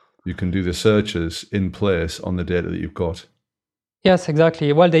around. You can do the searches in place on the data that you've got. Yes,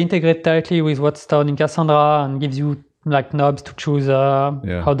 exactly. Well, they integrate directly with what's stored in Cassandra and gives you like knobs to choose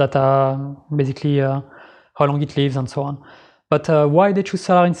how data, basically how long it lives and so on. But why they choose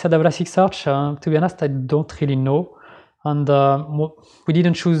Solar instead of Elasticsearch, to be honest, I don't really know. And we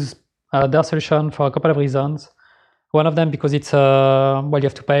didn't choose their solution for a couple of reasons. One of them because it's, you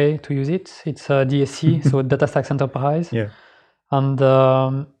have to pay to use it. It's DSC, so DataStax Enterprise. Yeah. And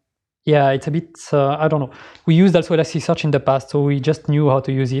it's a bit, I don't know. We used also Elasticsearch in the past, so we just knew how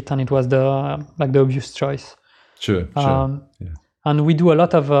to use it, and it was the obvious choice. Sure. And we do a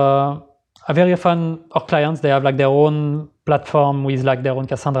lot of, very often our clients, they have like their own platform with like their own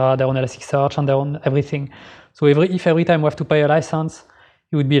Cassandra, their own Elasticsearch, and their own everything. So if every time we have to pay a license,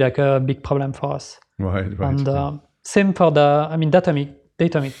 it would be like a big problem for us. Right. And same for the,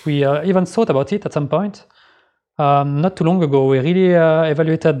 Datomic. We even thought about it at some point. Not too long ago, we really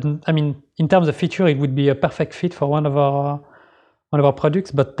evaluated. In terms of feature, it would be a perfect fit for one of our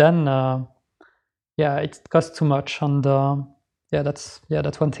products. But then, it costs too much, and that's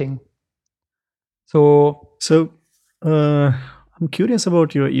one thing. So I'm curious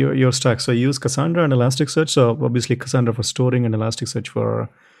about your stack. So you use Cassandra and Elasticsearch. So obviously Cassandra for storing and Elasticsearch for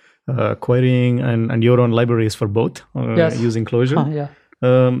querying, and your own libraries for both using Clojure.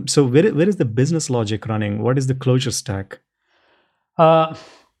 So where is the business logic running? What is the Clojure stack? Well,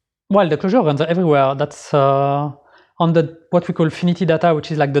 the Clojure runs everywhere. That's on the what we call Finity Data,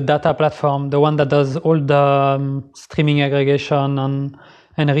 which is like the data platform, the one that does all the streaming aggregation and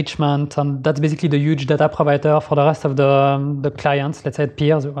enrichment, and that's basically the huge data provider for the rest of the clients, let's say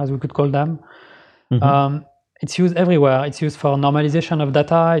peers, as we could call them. It's used everywhere. It's used for normalization of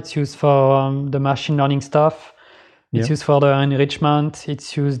data. It's used for the machine learning stuff. It's used for the enrichment.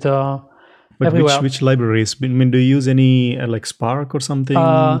 It's used everywhere. Which libraries? Do you use any like Spark or something?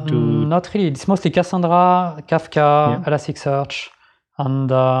 Not really. It's mostly Cassandra, Kafka, Elasticsearch, and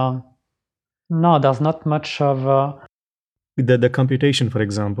no, there's not much of... the computation, for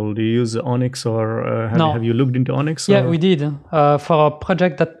example, do you use Onyx, or have you looked into Onyx? Yeah, we did. For a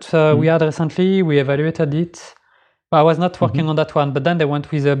project that we had recently, we evaluated it. I was not working on that one, but then they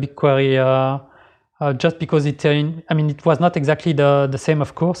went with a BigQuery just because it was not exactly the same,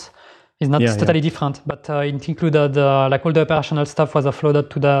 of course. It's not totally different, but it included like all the operational stuff was offloaded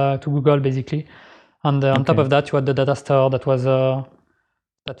to Google, basically. And on top of that, you had the data store that was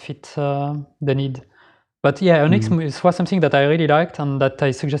that fit the need. But yeah, Onyx was something that I really liked and that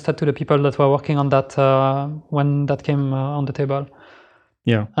I suggested to the people that were working on that when that came on the table.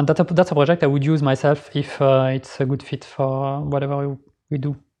 Yeah. And that's a project I would use myself if it's a good fit for whatever we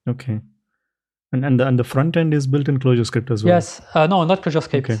do. Okay. And the front end is built in ClojureScript as well? Yes. No, not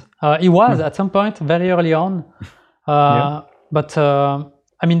ClojureScript. Okay. It was at some point very early on. But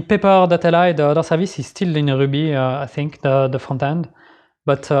Paper.li, the other service, is still in Ruby, I think, the front end.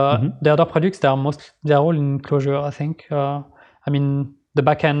 But the other products, they're all in Clojure, I think. The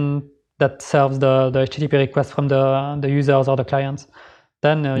backend that serves the HTTP request from the users or the clients.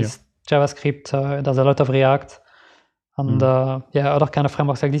 Then it's JavaScript. There's a lot of React and other kind of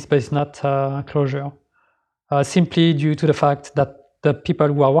frameworks like this, but it's not Clojure. Simply due to the fact that the people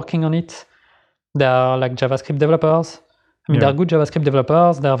who are working on it, they are like JavaScript developers. They're good JavaScript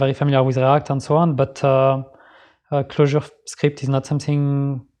developers. They're very familiar with React and so on, but ClojureScript is not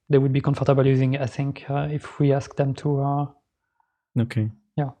something they would be comfortable using, I think, if we ask them to. Okay.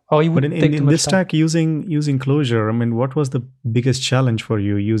 Yeah. Or it would but in this stack, using Clojure, what was the biggest challenge for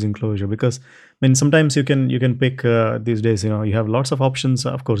you using Clojure? Because sometimes you can pick these days. You have lots of options.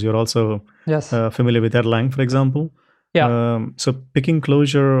 Of course, you're also familiar with Erlang, for example. Yeah. So picking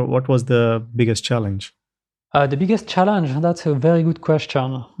Clojure, what was the biggest challenge? The biggest challenge? That's a very good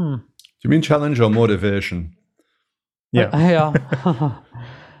question. Do you mean challenge or motivation? Yeah.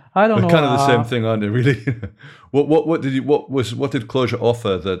 I don't know. Kind of the same thing, aren't they? Really. What did Clojure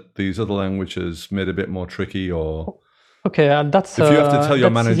offer that these other languages made a bit more tricky? Or okay, that's if you have to tell your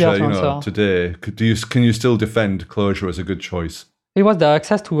manager, today, can you still defend Clojure as a good choice? It was the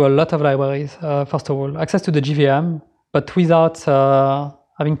access to a lot of libraries. First of all, access to the JVM, but without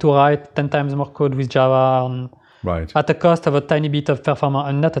having to write 10 times more code with Java. Right. At the cost of a tiny bit of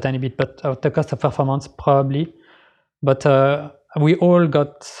performance, not a tiny bit, but at the cost of performance, probably. But we all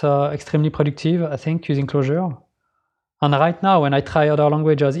got extremely productive, I think, using Clojure. And right now, when I try other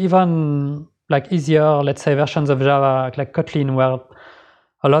languages, even like easier, let's say, versions of Java, like Kotlin, where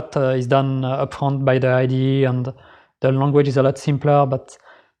a lot is done upfront by the IDE and the language is a lot simpler, but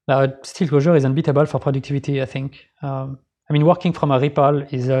still Clojure is unbeatable for productivity, I think. Working from a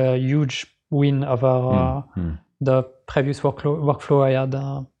REPL is a huge win over the previous workflow I had.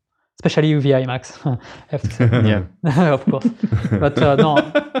 Especially UVI, Max. I have to say. Yeah, of course. But no.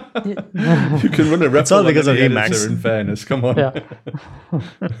 You can run a REPL. It's all because of Emacs. In fairness, come on. Yeah.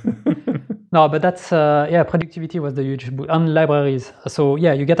 No, but that's productivity was the huge boost. And libraries. So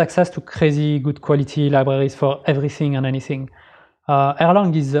you get access to crazy good quality libraries for everything and anything.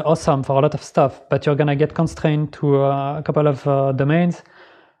 Erlang is awesome for a lot of stuff, but you're gonna get constrained to a couple of domains.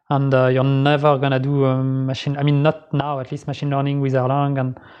 And you're never gonna do not now, at least machine learning with Erlang,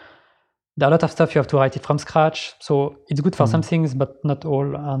 and there are a lot of stuff you have to write it from scratch. So it's good for some things, but not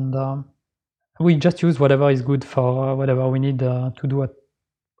all. And we just use whatever is good for whatever we need to do at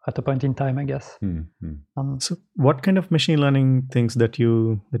a point in time, I guess. So what kind of machine learning things that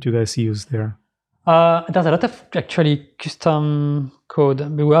you guys use there? There's a lot of actually custom code.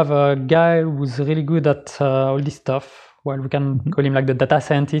 We have a guy who's really good at all this stuff. Well, we can call him like the data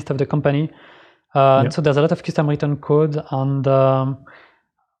scientist of the company. So there's a lot of custom written code, and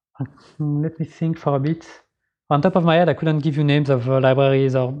let me think for a bit. On top of my head, I couldn't give you names of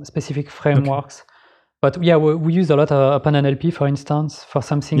libraries or specific frameworks. But yeah, we use a lot of OpenNLP, for instance, for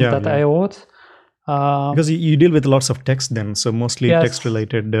some things that I wrote. Because you deal with lots of text then, so mostly text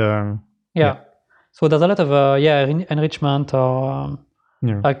related. So there's a lot of enrichment or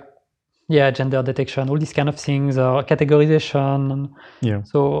gender detection, all these kind of things, or categorization. And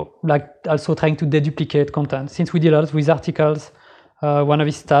so like also trying to deduplicate content. Since we deal a lot with articles, one of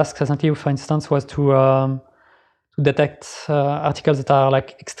his tasks recently, for instance, was to detect articles that are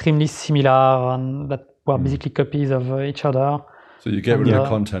like extremely similar and that were basically copies of each other. So you get rid of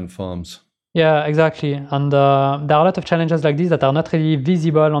content farms. Yeah, exactly. And there are a lot of challenges like this that are not really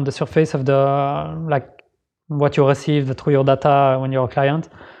visible on the surface of what you receive through your data when you're a client.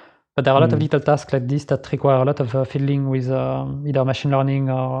 But there are a lot of little tasks like this that require a lot of fiddling with either machine learning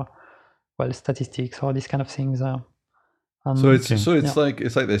or statistics or these kind of things. So it's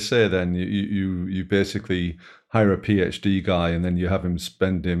like they say then you basically hire a PhD guy and then you have him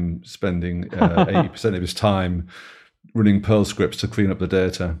spending 80% of his time running Perl scripts to clean up the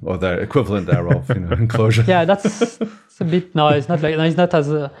data or their equivalent thereof, in Clojure. Yeah, that's a bit. No, it's not like it's not as.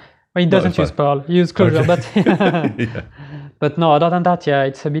 He doesn't use Perl. He uses Clojure, but but no. Other than that,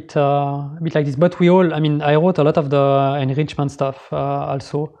 it's a bit like this. But I wrote a lot of the enrichment stuff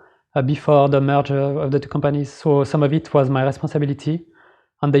also before the merger of the two companies. So some of it was my responsibility,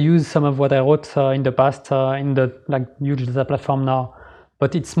 and they use some of what I wrote in the past in the huge data platform now.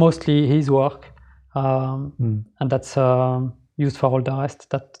 But it's mostly his work. And that's used for all the rest.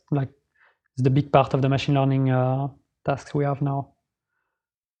 That is the big part of the machine learning tasks we have now.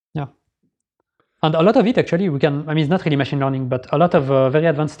 Yeah, and a lot of it actually we can. It's not really machine learning, but a lot of very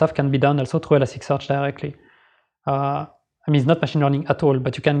advanced stuff can be done also through Elasticsearch directly. It's not machine learning at all,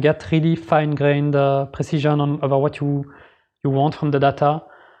 but you can get really fine-grained precision over what you want from the data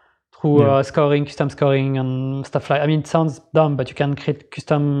through custom scoring and stuff like. It sounds dumb, but you can create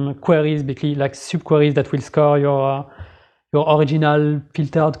custom queries, basically like subqueries that will score your original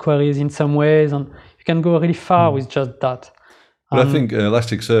filtered queries in some ways, and you can go really far with just that. But I think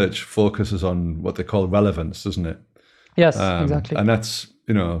Elasticsearch focuses on what they call relevance, doesn't it? Yes, exactly. And that's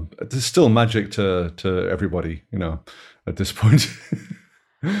it's still magic to everybody, at this point.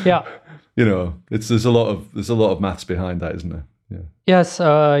 Yeah. There's a lot of maths behind that, isn't there? Yeah. Yes,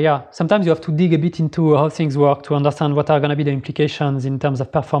 sometimes you have to dig a bit into how things work to understand what are going to be the implications in terms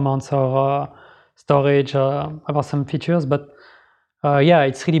of performance or storage about some features. But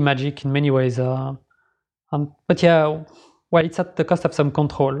it's really magic in many ways. It's at the cost of some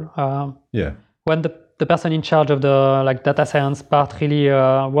control. When the person in charge of the data science part really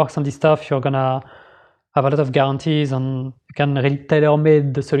works on this stuff, you're gonna have a lot of guarantees, and you can really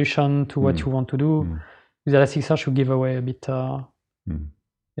tailor-made the solution to what you want to do. With Elasticsearch, you give away a bit.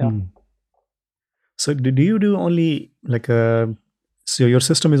 So do you do only so your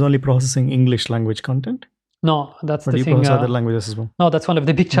system is only processing English language content? No, that's or the do you thing. process other languages as well? No, that's one of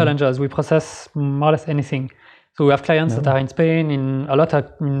the big challenges. We process more or less anything. So we have clients that are in Spain, in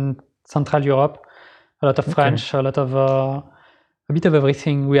Central Europe, a lot of French, a lot of a bit of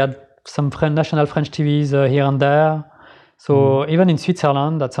everything. We had some national French TVs here and there. So even in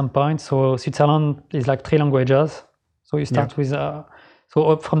Switzerland at some point, so Switzerland is 3 languages. So you start with,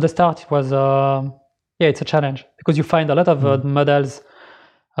 so from the start it was, it's a challenge because you find a lot of models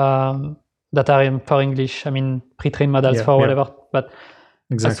that are for English, pre-trained models for whatever. But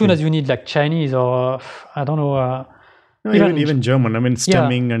as soon as you need Chinese or, I don't know. Even German,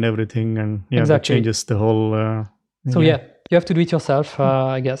 stemming and everything. And that changes the whole. So you have to do it yourself,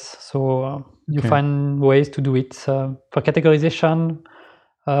 I guess. So you find ways to do it. For categorization,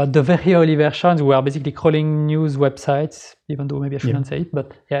 the very early versions, we are basically crawling news websites, even though maybe I shouldn't say it.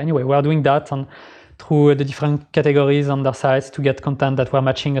 But anyway, we are doing that and through the different categories on their sites to get content that were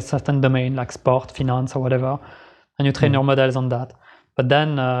matching a certain domain, like sport, finance, or whatever. And you train your models on that. But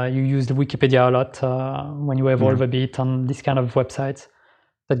then you use the Wikipedia a lot when you evolve a bit on this kind of websites.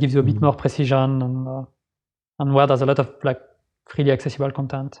 That gives you a bit more precision and where there's a lot of freely accessible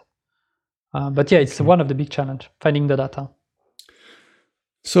content. But it's one of the big challenge, finding the data.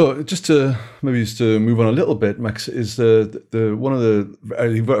 So just to move on a little bit, Max, is you've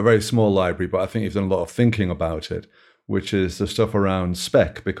got a very small library, but I think you've done a lot of thinking about it, which is the stuff around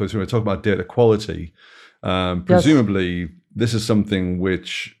spec, because when we talk about data quality, presumably this is something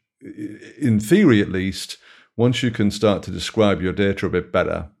which, in theory at least, once you can start to describe your data a bit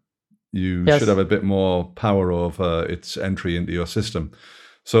better, you Yes. should have a bit more power over its entry into your system.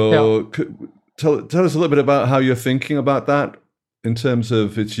 So tell us a little bit about how you're thinking about that in terms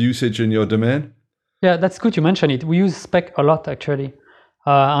of its usage in your domain. Yeah, that's good you mentioned it. We use spec a lot actually,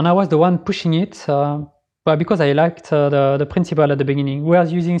 and I was the one pushing it, but because I liked the principle at the beginning. We were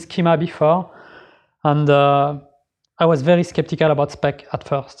using schema before, and I was very skeptical about spec at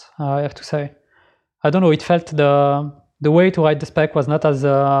first. I have to say, I don't know. It felt the way to write the spec was not as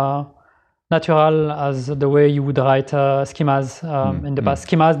natural as the way you would write schemas in the past.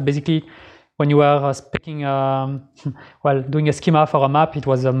 Schemas basically, when you were speaking, well, doing a schema for a map, it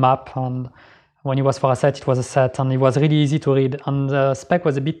was a map, and when it was for a set, it was a set, and it was really easy to read. And the spec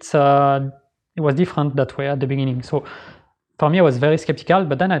was a bit, it was different that way at the beginning. So for me, I was very skeptical,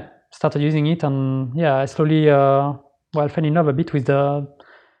 but then I started using it, and yeah, I slowly, well, fell in love a bit with the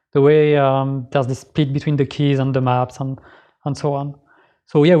way there's the split between the keys and the maps and so on.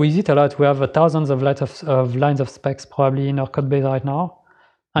 So yeah, we use it a lot. We have thousands of lines of specs probably in our code base right now,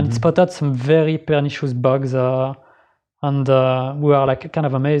 and it spotted some very pernicious bugs, and we were like kind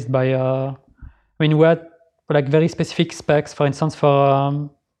of amazed by. I mean, we had like very specific specs, for instance, for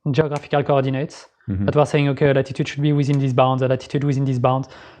geographical coordinates that were saying, okay, latitude should be within these bounds, latitude within these bounds.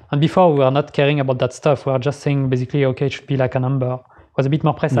 And before, we were not caring about that stuff. We were just saying basically, okay, it should be like a number. It was a bit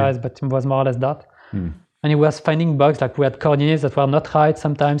more precise, but it was more or less that. And it was finding bugs, like we had coordinates that were not right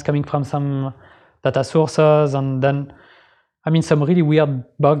sometimes coming from some data sources. And then, I mean, some really weird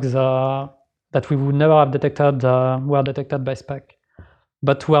bugs that we would never have detected were detected by spec.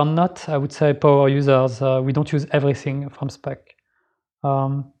 But we are not, I would say, power users. We don't use everything from spec.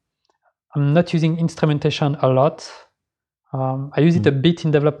 I'm not using instrumentation a lot. I use it a bit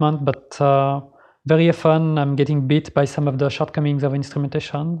in development, but very often I'm getting bit by some of the shortcomings of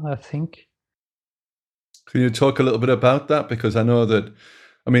instrumentation, I think. Can you talk a little bit about that? Because I know that,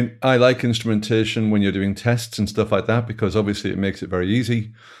 I mean, I like instrumentation when you're doing tests and stuff like that, because obviously it makes it very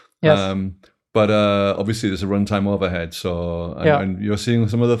easy. Yes. But obviously there's a runtime overhead. So, and you're seeing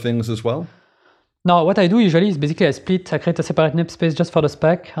some other things as well? No, what I do usually is basically I create a separate namespace just for the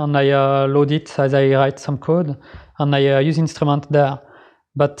spec, and I load it as I write some code, and I use instrument there.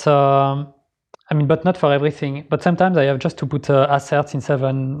 But I mean, but not for everything. But sometimes I have just to put asserts instead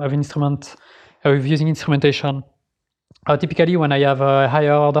of instrument, of using instrumentation. Typically, when I have a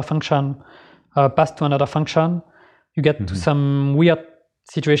higher order function passed to another function, you get to some weird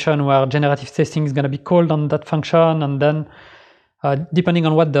situation where generative testing is going to be called on that function, and then depending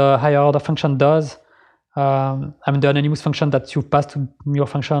on what the higher order function does, I mean the anonymous function that you pass to your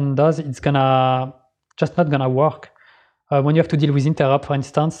function does, it's gonna just not gonna work. When you have to deal with interrupt, for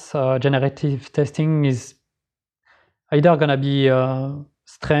instance, generative testing is either gonna be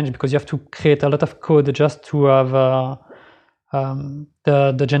strange because you have to create a lot of code just to have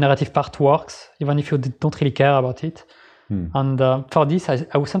the generative part works, even if you don't really care about it. And for this,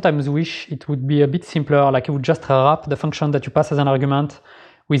 I would sometimes wish it would be a bit simpler, like you would just wrap the function that you pass as an argument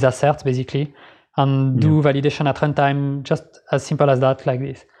with asserts, basically, and do validation at runtime, just as simple as that, like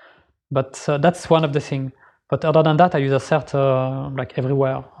this. But that's one of the things. But other than that, I use assert like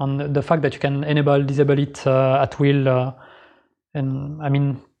everywhere. And the fact that you can enable, disable it at will, and I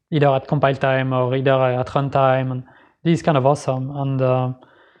mean, either at compile time or either at runtime, and this is kind of awesome. And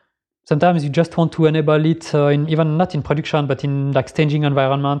sometimes you just want to enable it even not in production, but in like staging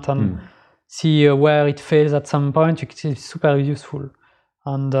environment, and see where it fails at some point. It's super useful.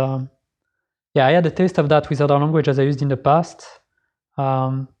 And yeah, I had a taste of that with other languages I used in the past.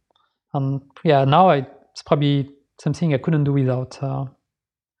 And yeah, now it's probably something I couldn't do without.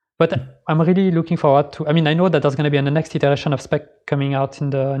 But I'm really looking forward to, I mean, I know that there's going to be a next iteration of spec coming out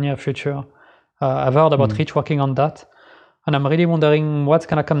in the near future. I've heard about Rich working on that. And I'm really wondering what's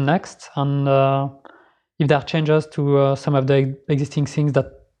going to come next, and if there are changes to some of the existing things that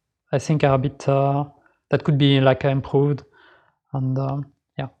I think are a bit, that could be like improved. And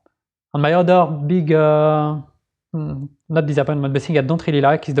yeah. And my other big, not disappointment, but thing I don't really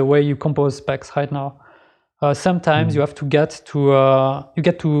like is the way you compose specs right now. Sometimes you have to get to, I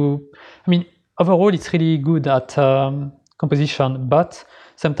mean, overall it's really good at composition, but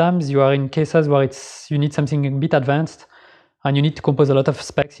sometimes you are in cases where you need something a bit advanced, and you need to compose a lot of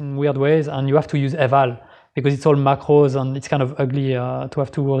specs in weird ways, and you have to use eval because it's all macros, and it's kind of ugly to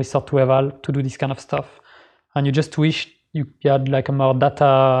have to resort to eval to do this kind of stuff. And you just wish you had like a more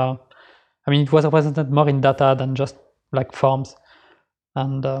data, I mean, it was represented more in data than just like forms.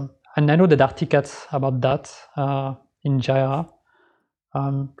 And I know that there are tickets about that in Jira.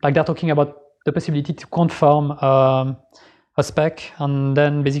 Like they're talking about the possibility to conform a spec and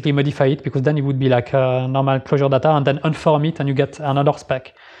then basically modify it, because then it would be like normal Clojure data, and then unform it and you get another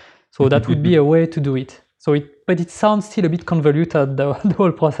spec. So that would be a way to do it. But it sounds still a bit convoluted, the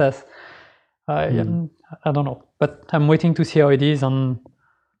whole process. I don't know, but I'm waiting to see how it is, and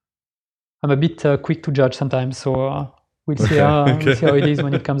I'm a bit quick to judge sometimes. So we'll see how it is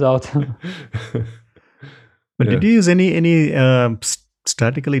when it comes out. But did you use any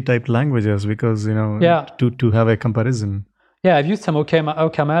statically typed languages, because to have a comparison? Yeah, I've used some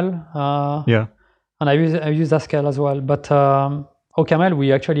OCaml. And I've used Haskell as well. But OCaml,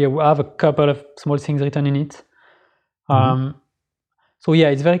 we actually have a couple of small things written in it. So yeah,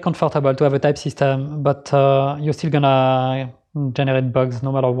 it's very comfortable to have a type system, but you're still gonna generate bugs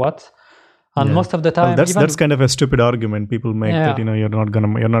no matter what. And most of the time, that's kind of a stupid argument people make, that you're not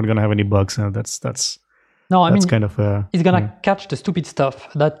gonna have any bugs. That's no, I mean, kind of it's gonna catch the stupid stuff.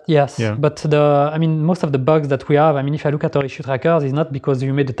 But most of the bugs that we have, I mean, if I look at our issue trackers, it's not because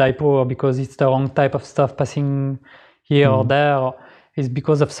you made a typo or because it's the wrong type of stuff passing here or there. It's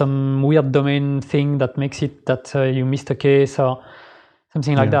because of some weird domain thing that makes it that you missed a case or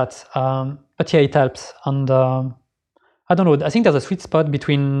something like that. But yeah, it helps. And I don't know. I think there's a sweet spot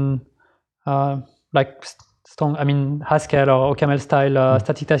between Haskell or OCaml style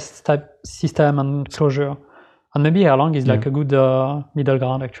static type system and Clojure. And maybe Erlang is like a good middle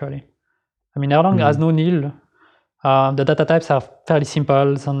ground, actually. I mean, Erlang has no nil. The data types are fairly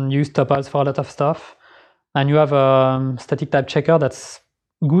simple and use tuples for a lot of stuff. And you have a static type checker that's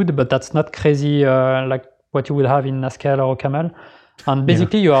good, but that's not crazy like what you would have in Haskell or OCaml. And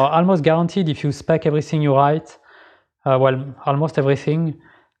basically, you are almost guaranteed, if you spec everything you write, almost everything,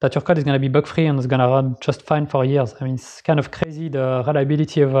 that your code is going to be bug-free and it's going to run just fine for years. I mean, it's kind of crazy, the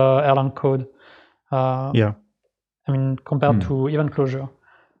reliability of Erlang code. I mean, compared to even Clojure.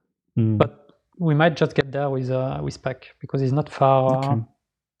 But we might just get there with spec, because it's not far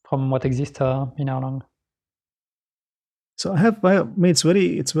from what exists in Erlang. So it's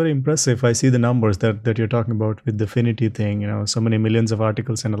very impressive. I see the numbers that you're talking about with the Affinity thing. So many millions of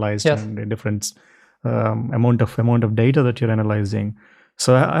articles analyzed and a different amount of data that you're analyzing.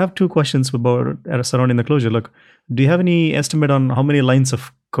 So I have two questions about surrounding the Clojure. Look, do you have any estimate on how many lines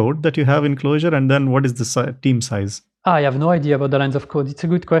of code that you have in Clojure, and then what is the team size? I have no idea about the lines of code. It's a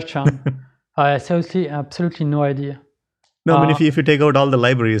good question. I seriously, absolutely no idea. No, I mean, if you take out all the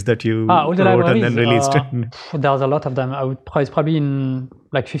libraries that you all the wrote libraries, and then released. There's a lot of them. It's probably in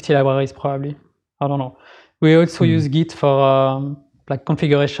like 50 libraries, probably. I don't know. We also use Git for like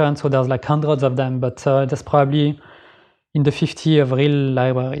configuration, so there's like hundreds of them, but there's probably in the 50 of real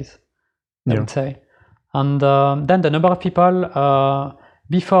libraries, I would say. And then the number of people,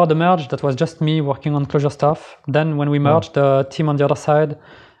 before the merge, that was just me working on Clojure stuff. Then when we merged the team on the other side,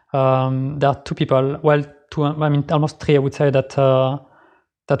 there are two people, almost three, I would say, that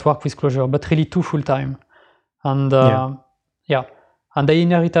work with Clojure, but really two full-time. And and they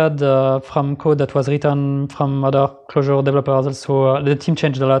inherited from code that was written from other Clojure developers. Also, the team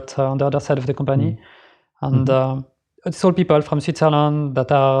changed a lot on the other side of the company. And it's all people from Switzerland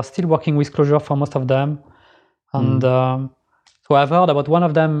that are still working with Clojure for most of them. And so I've heard about one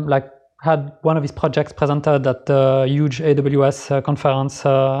of them, had one of his projects presented at the huge AWS conference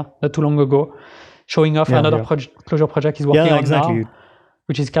not too long ago, showing off another Clojure project he's working on now,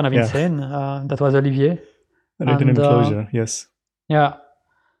 which is kind of insane. That was Olivier. Written in Clojure, yes. Yeah.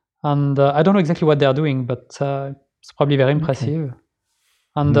 And I don't know exactly what they're doing, but it's probably very impressive.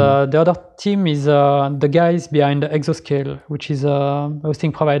 And the other team is the guys behind Exoscale, which is a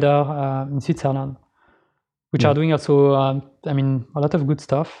hosting provider in Switzerland, which are doing also, a lot of good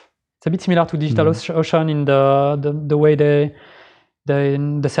stuff. It's a bit similar to DigitalOcean in the way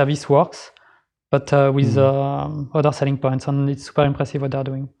the service works, but with other selling points, and it's super impressive what they're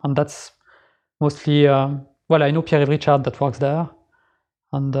doing. And that's mostly, I know Pierre Richard that works there,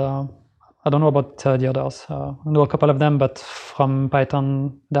 and I don't know about the others. I know a couple of them, but from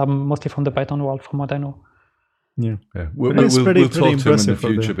Python, they're mostly from the Python world, from what I know. We'll talk to him in the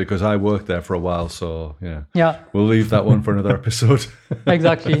future because I worked there for a while, so we'll leave that one for another episode.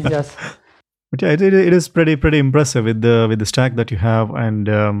 Exactly, yes. But it is pretty impressive with the stack that you have, and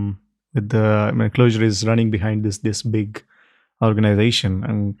with Clojure is running behind this big organization,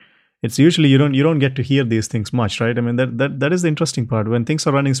 and it's usually you don't get to hear these things much, right? I mean that is the interesting part. When things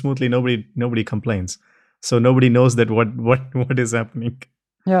are running smoothly, nobody complains, so nobody knows that what is happening.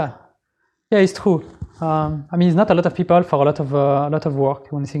 Yeah, it's true. It's not a lot of people for a lot of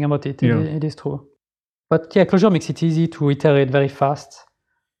work when you think about it. It is true. But Clojure makes it easy to iterate very fast.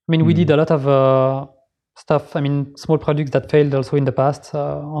 We did a lot of stuff. Small projects that failed also in the past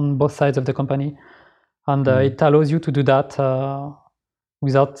on both sides of the company, and it allows you to do that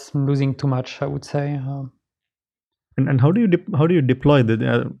without losing too much, I would say. And how do you deploy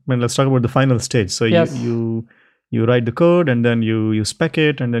the? Let's talk about the final stage. So Yes. you write the code, and then you spec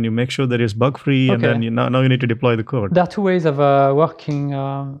it, and then you make sure that it's bug free, and then now you need to deploy the code. There are two ways of working.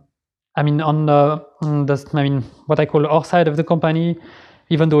 What I call our side of the company,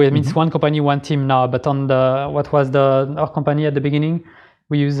 even though it means one company, one team now, but on our company at the beginning,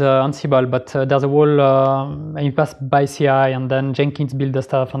 we use Ansible, but there's a whole, you pass by CI, and then Jenkins build the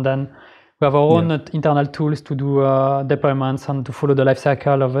stuff, and then we have our own internal tools to do deployments and to follow the life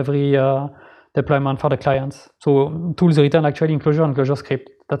cycle of every deployment for the clients. So tools written actually in Clojure and Clojure script.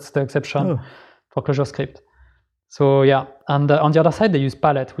 That's the exception for Clojure script. So yeah, and on the other side, they use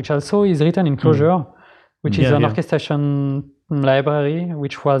Palette, which also is written in Clojure, which is an orchestration library,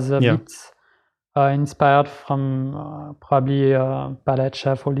 which was a bit inspired from probably Palette,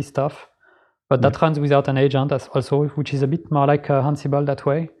 Chef, all this stuff. But that runs without an agent also, which is a bit more like Ansible that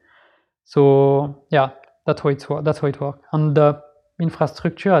way. So yeah, that's how it works. And the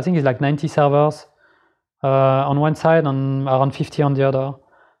infrastructure, I think, is like 90 servers on one side and around 50 on the other.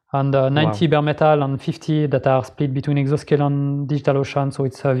 And 90 bare metal and 50 that are split between Exascale and DigitalOcean, so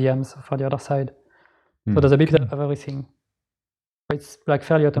it's VMs for the other side. So there's a bit of everything. It's like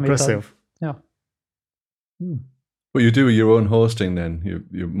fairly automated. Impressive. Yeah. But you do your own hosting then?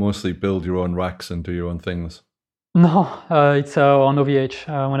 You mostly build your own racks and do your own things? No, it's on OVH.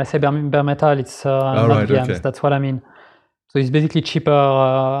 When I say bare metal, it's not VMs. Okay. That's what I mean. So it's basically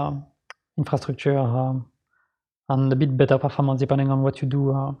cheaper infrastructure and a bit better performance depending on what you do.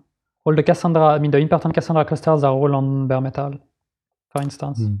 All the Cassandra, the important Cassandra clusters are all on bare metal, for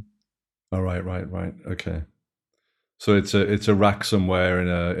instance. Oh, right. Okay. So it's a rack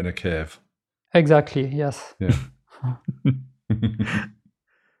somewhere in a cave. Exactly. Yes. Yeah.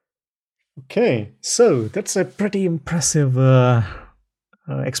 Okay, so that's a pretty impressive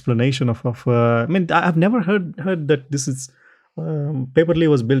explanation of. I've never heard that this is Paperly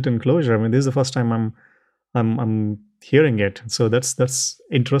was built in Clojure. This is the first time I'm hearing it. So that's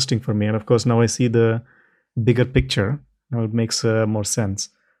interesting for me. And of course, now I see the bigger picture. Now it makes more sense.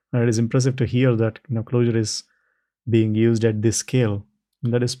 And it is impressive to hear that Clojure is being used at this scale.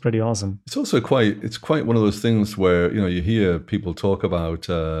 And that is pretty awesome. It's also quite one of those things where you hear people talk about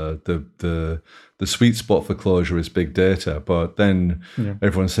the sweet spot for Clojure is big data, but then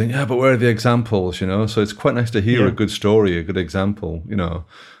everyone's saying, but where are the examples? So it's quite nice to hear a good story, a good example.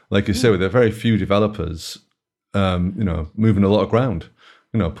 Like you say, with very few developers, moving a lot of ground,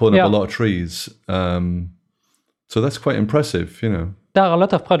 pulling up a lot of trees. So that's quite impressive. There are a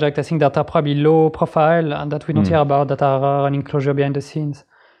lot of projects, I think, that are probably low profile and that we don't hear about that are running Clojure behind the scenes.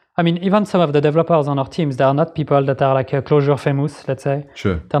 Even some of the developers on our teams, they are not people that are like Clojure famous, let's say.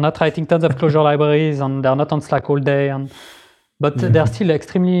 Sure. They're not writing tons of Clojure libraries and they're not on Slack all day. But they're still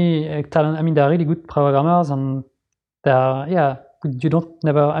extremely talented. They're really good programmers and they're, you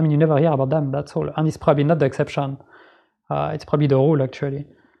never hear about them, that's all. And it's probably not the exception. It's probably the rule, actually.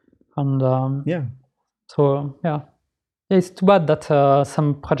 And so, it's too bad that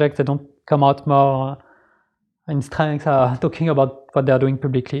some projects they don't come out more in strength talking about what they're doing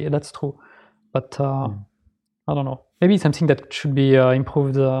publicly. That's true, but I don't know. Maybe it's something that should be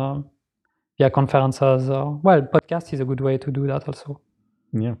improved via conferences. Podcast is a good way to do that also.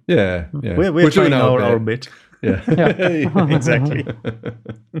 Yeah. We're trying our bit. Yeah. Exactly.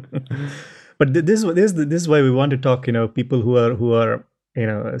 But this is why we want to talk. People who are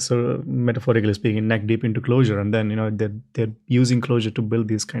so metaphorically speaking, neck deep into Clojure, and then they're using Clojure to build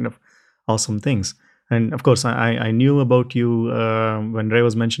these kind of awesome things. And of course, I knew about you when Ray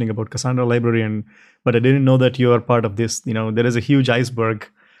was mentioning about Cassandra library, but I didn't know that you are part of this. There is a huge iceberg,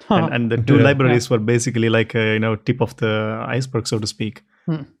 and the two libraries were basically like tip of the iceberg, so to speak.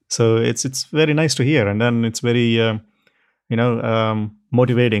 So it's very nice to hear, and then it's very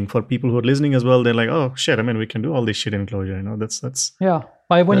motivating for people who are listening as well. They're like, oh shit, we can do all this shit in Clojure. That's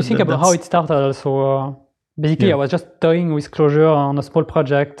when you think about how it started also, basically I was just toying with Clojure on a small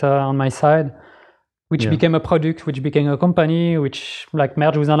project on my side, which became a product, which became a company, which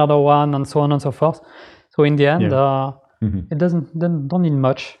merged with another one, and so on and so forth. So in the end, it don't need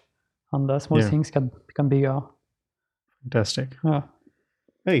much, and small things can become bigger. Fantastic.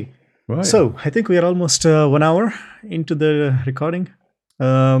 Hey. Right. So I think we are almost 1 hour into the recording,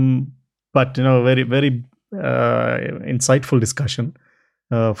 but very, very insightful discussion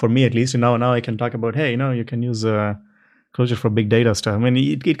for me at least. And now I can talk about, hey, you can use Clojure for big data stuff.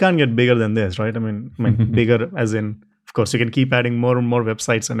 It can't get bigger than this, right? Bigger as in, of course, you can keep adding more and more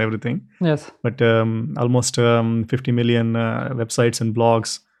websites and everything. Yes. But almost 50 million websites and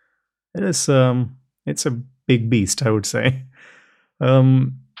blogs. It's a big beast, I would say.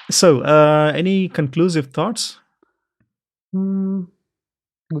 So, any conclusive thoughts?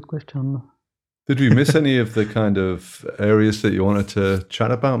 Good question. Did we miss any of the kind of areas that you wanted to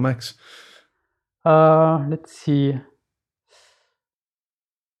chat about, Max? Let's see.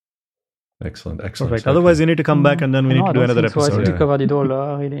 Excellent. Perfect. Otherwise, you need to come back and then we need to do another So I episode. think we covered it all,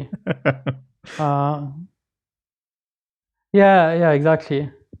 really. Yeah,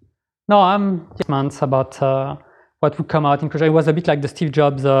 exactly. No, I'm months about what would come out in Clojure. It was a bit like the Steve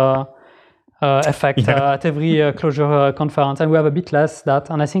Jobs effect at every Clojure conference, and we have a bit less that.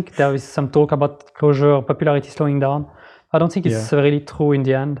 And I think there is some talk about Clojure popularity slowing down. I don't think it's really true in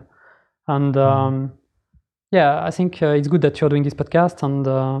the end. And I think it's good that you're doing this podcast, and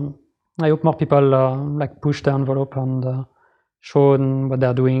I hope more people like push the envelope and show what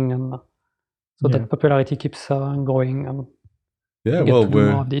they're doing, and so that popularity keeps growing. And yeah, well,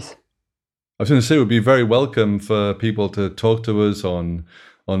 do more of this. I was going to say it would be very welcome for people to talk to us on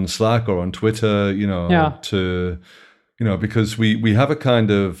Slack or on Twitter, because we have a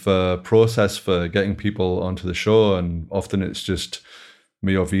kind of process for getting people onto the show, and often it's just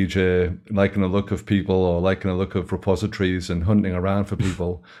me or VJ liking a look of people or liking a look of repositories and hunting around for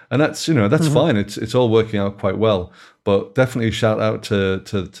people, and that's fine. It's all working out quite well. But definitely shout out to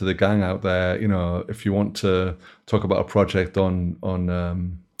the gang out there. If you want to talk about a project on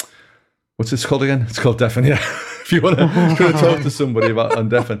what's this called again? It's called Defen. Yeah. If you want to talk to somebody about on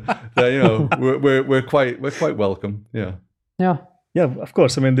Defen, we're quite welcome. Yeah. Of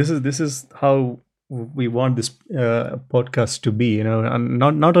course. I mean, this is how we want this podcast to be. And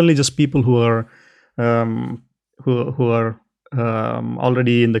not only just people who are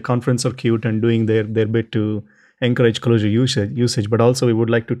already in the conference circuit and doing their bit to encourage Clojure usage, but also we would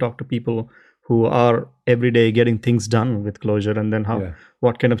like to talk to people who are every day getting things done with Clojure, and then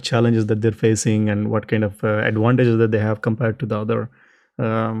what kind of challenges that they're facing and what kind of advantages that they have compared to the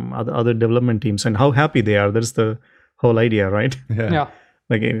other development teams, and how happy they are. That's the whole idea, right? Yeah.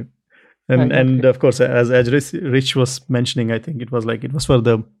 And of course, as Rich was mentioning, I think it was for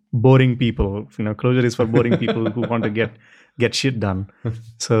the boring people. Clojure is for boring people who want to get shit done.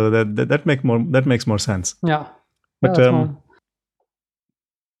 So that makes more sense. Yeah. But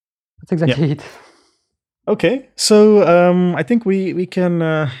that's exactly it. Okay, so I think we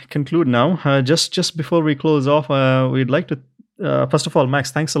can conclude now. Just before we close off, we'd like to first of all,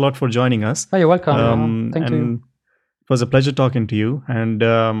 Max, thanks a lot for joining us. Oh, you're welcome. Thank you. It was a pleasure talking to you, and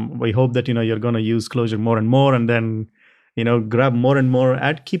we hope that you're going to use Clojure more and more, and then grab more and more.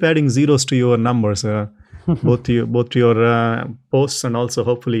 Keep adding zeros to your numbers, both to your posts and also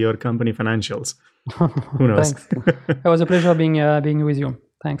hopefully your company financials. Who knows? Thanks. It was a pleasure being with you.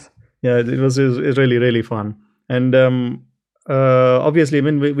 Thanks. Yeah, it was really, really fun. And obviously, I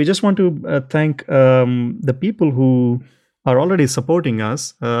mean, we just want to thank the people who are already supporting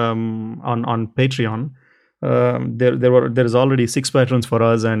us on Patreon. There's already 6 patrons for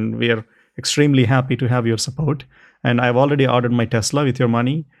us, and we are extremely happy to have your support. And I've already ordered my Tesla with your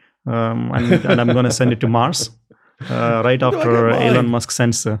money, and I'm going to send it to Mars right after Elon Musk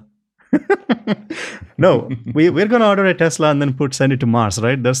sends. No, we're going to order a Tesla and then send it to Mars,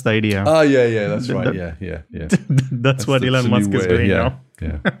 right? That's the idea. Oh, yeah, that's right. Yeah. That's what Elon Musk is doing now.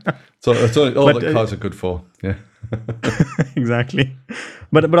 Yeah. So that's all that cars are good for. Yeah. Exactly.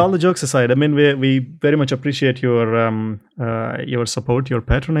 But all the jokes aside, I mean, we very much appreciate your support, your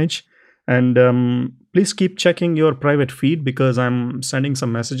patronage, and please keep checking your private feed, because I'm sending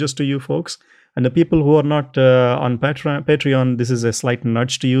some messages to you folks. And the people who are not on Patreon, this is a slight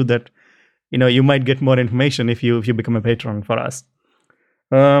nudge to you that you might get more information if you become a patron for us.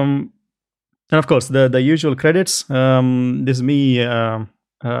 And of course, the usual credits. This is me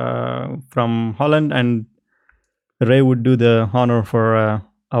from Holland, and Ray would do the honor for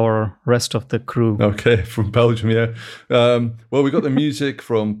our rest of the crew. Okay, from Belgium, yeah. Well, we got the music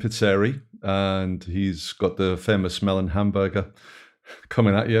from Pizzeri, and he's got the famous melon hamburger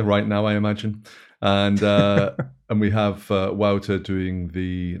coming at you right now, I imagine. And and we have Wouter doing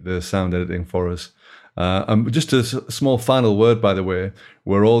the sound editing for us. And just a small final word, by the way,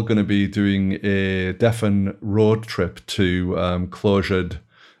 we're all going to be doing a Defen road trip to Clojure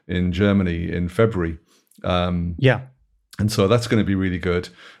in Germany in February. And so that's going to be really good.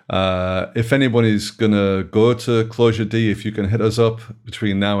 If anybody's going to go to Clojure D, if you can hit us up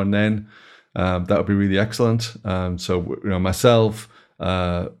between now and then, that would be really excellent. So myself,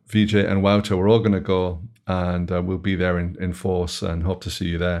 VJ and Wouter, we're all going to go, and we'll be there in force, and hope to see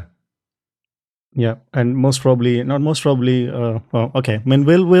you there. Yeah, and okay. I mean,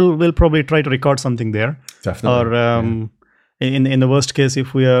 we'll probably try to record something there. Definitely. Or in the worst case,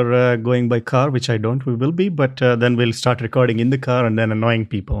 if we are going by car, which I don't, we will be, but then we'll start recording in the car and then annoying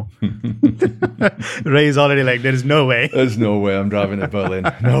people. Ray is already like, there is no way. There's no way I'm driving to Berlin.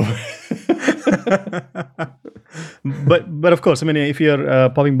 No way. But of course, I mean, if you're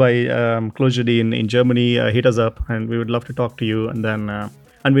popping by Clojure in Germany, hit us up, and we would love to talk to you. And then,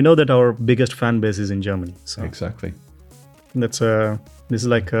 and we know that our biggest fan base is in Germany. So Exactly. that's this is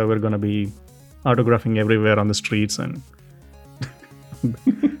like we're gonna be autographing everywhere on the streets, and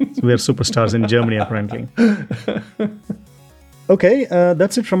we're superstars in Germany apparently. Okay,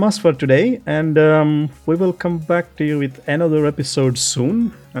 that's it from us for today, and we will come back to you with another episode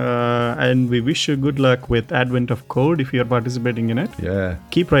soon. And we wish you good luck with Advent of Code if you're participating in it. Yeah.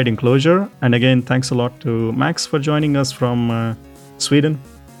 Keep writing Clojure, and again, thanks a lot to Max for joining us from Sweden.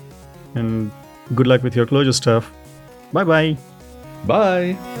 And good luck with your Clojure stuff. Bye-bye.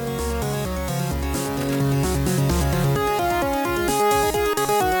 Bye.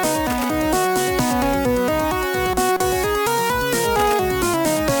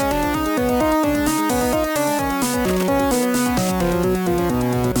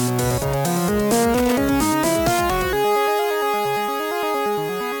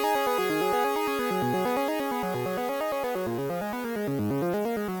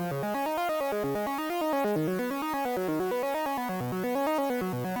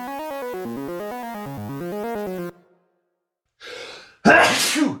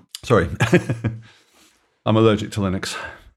 Sorry. I'm allergic to Linux.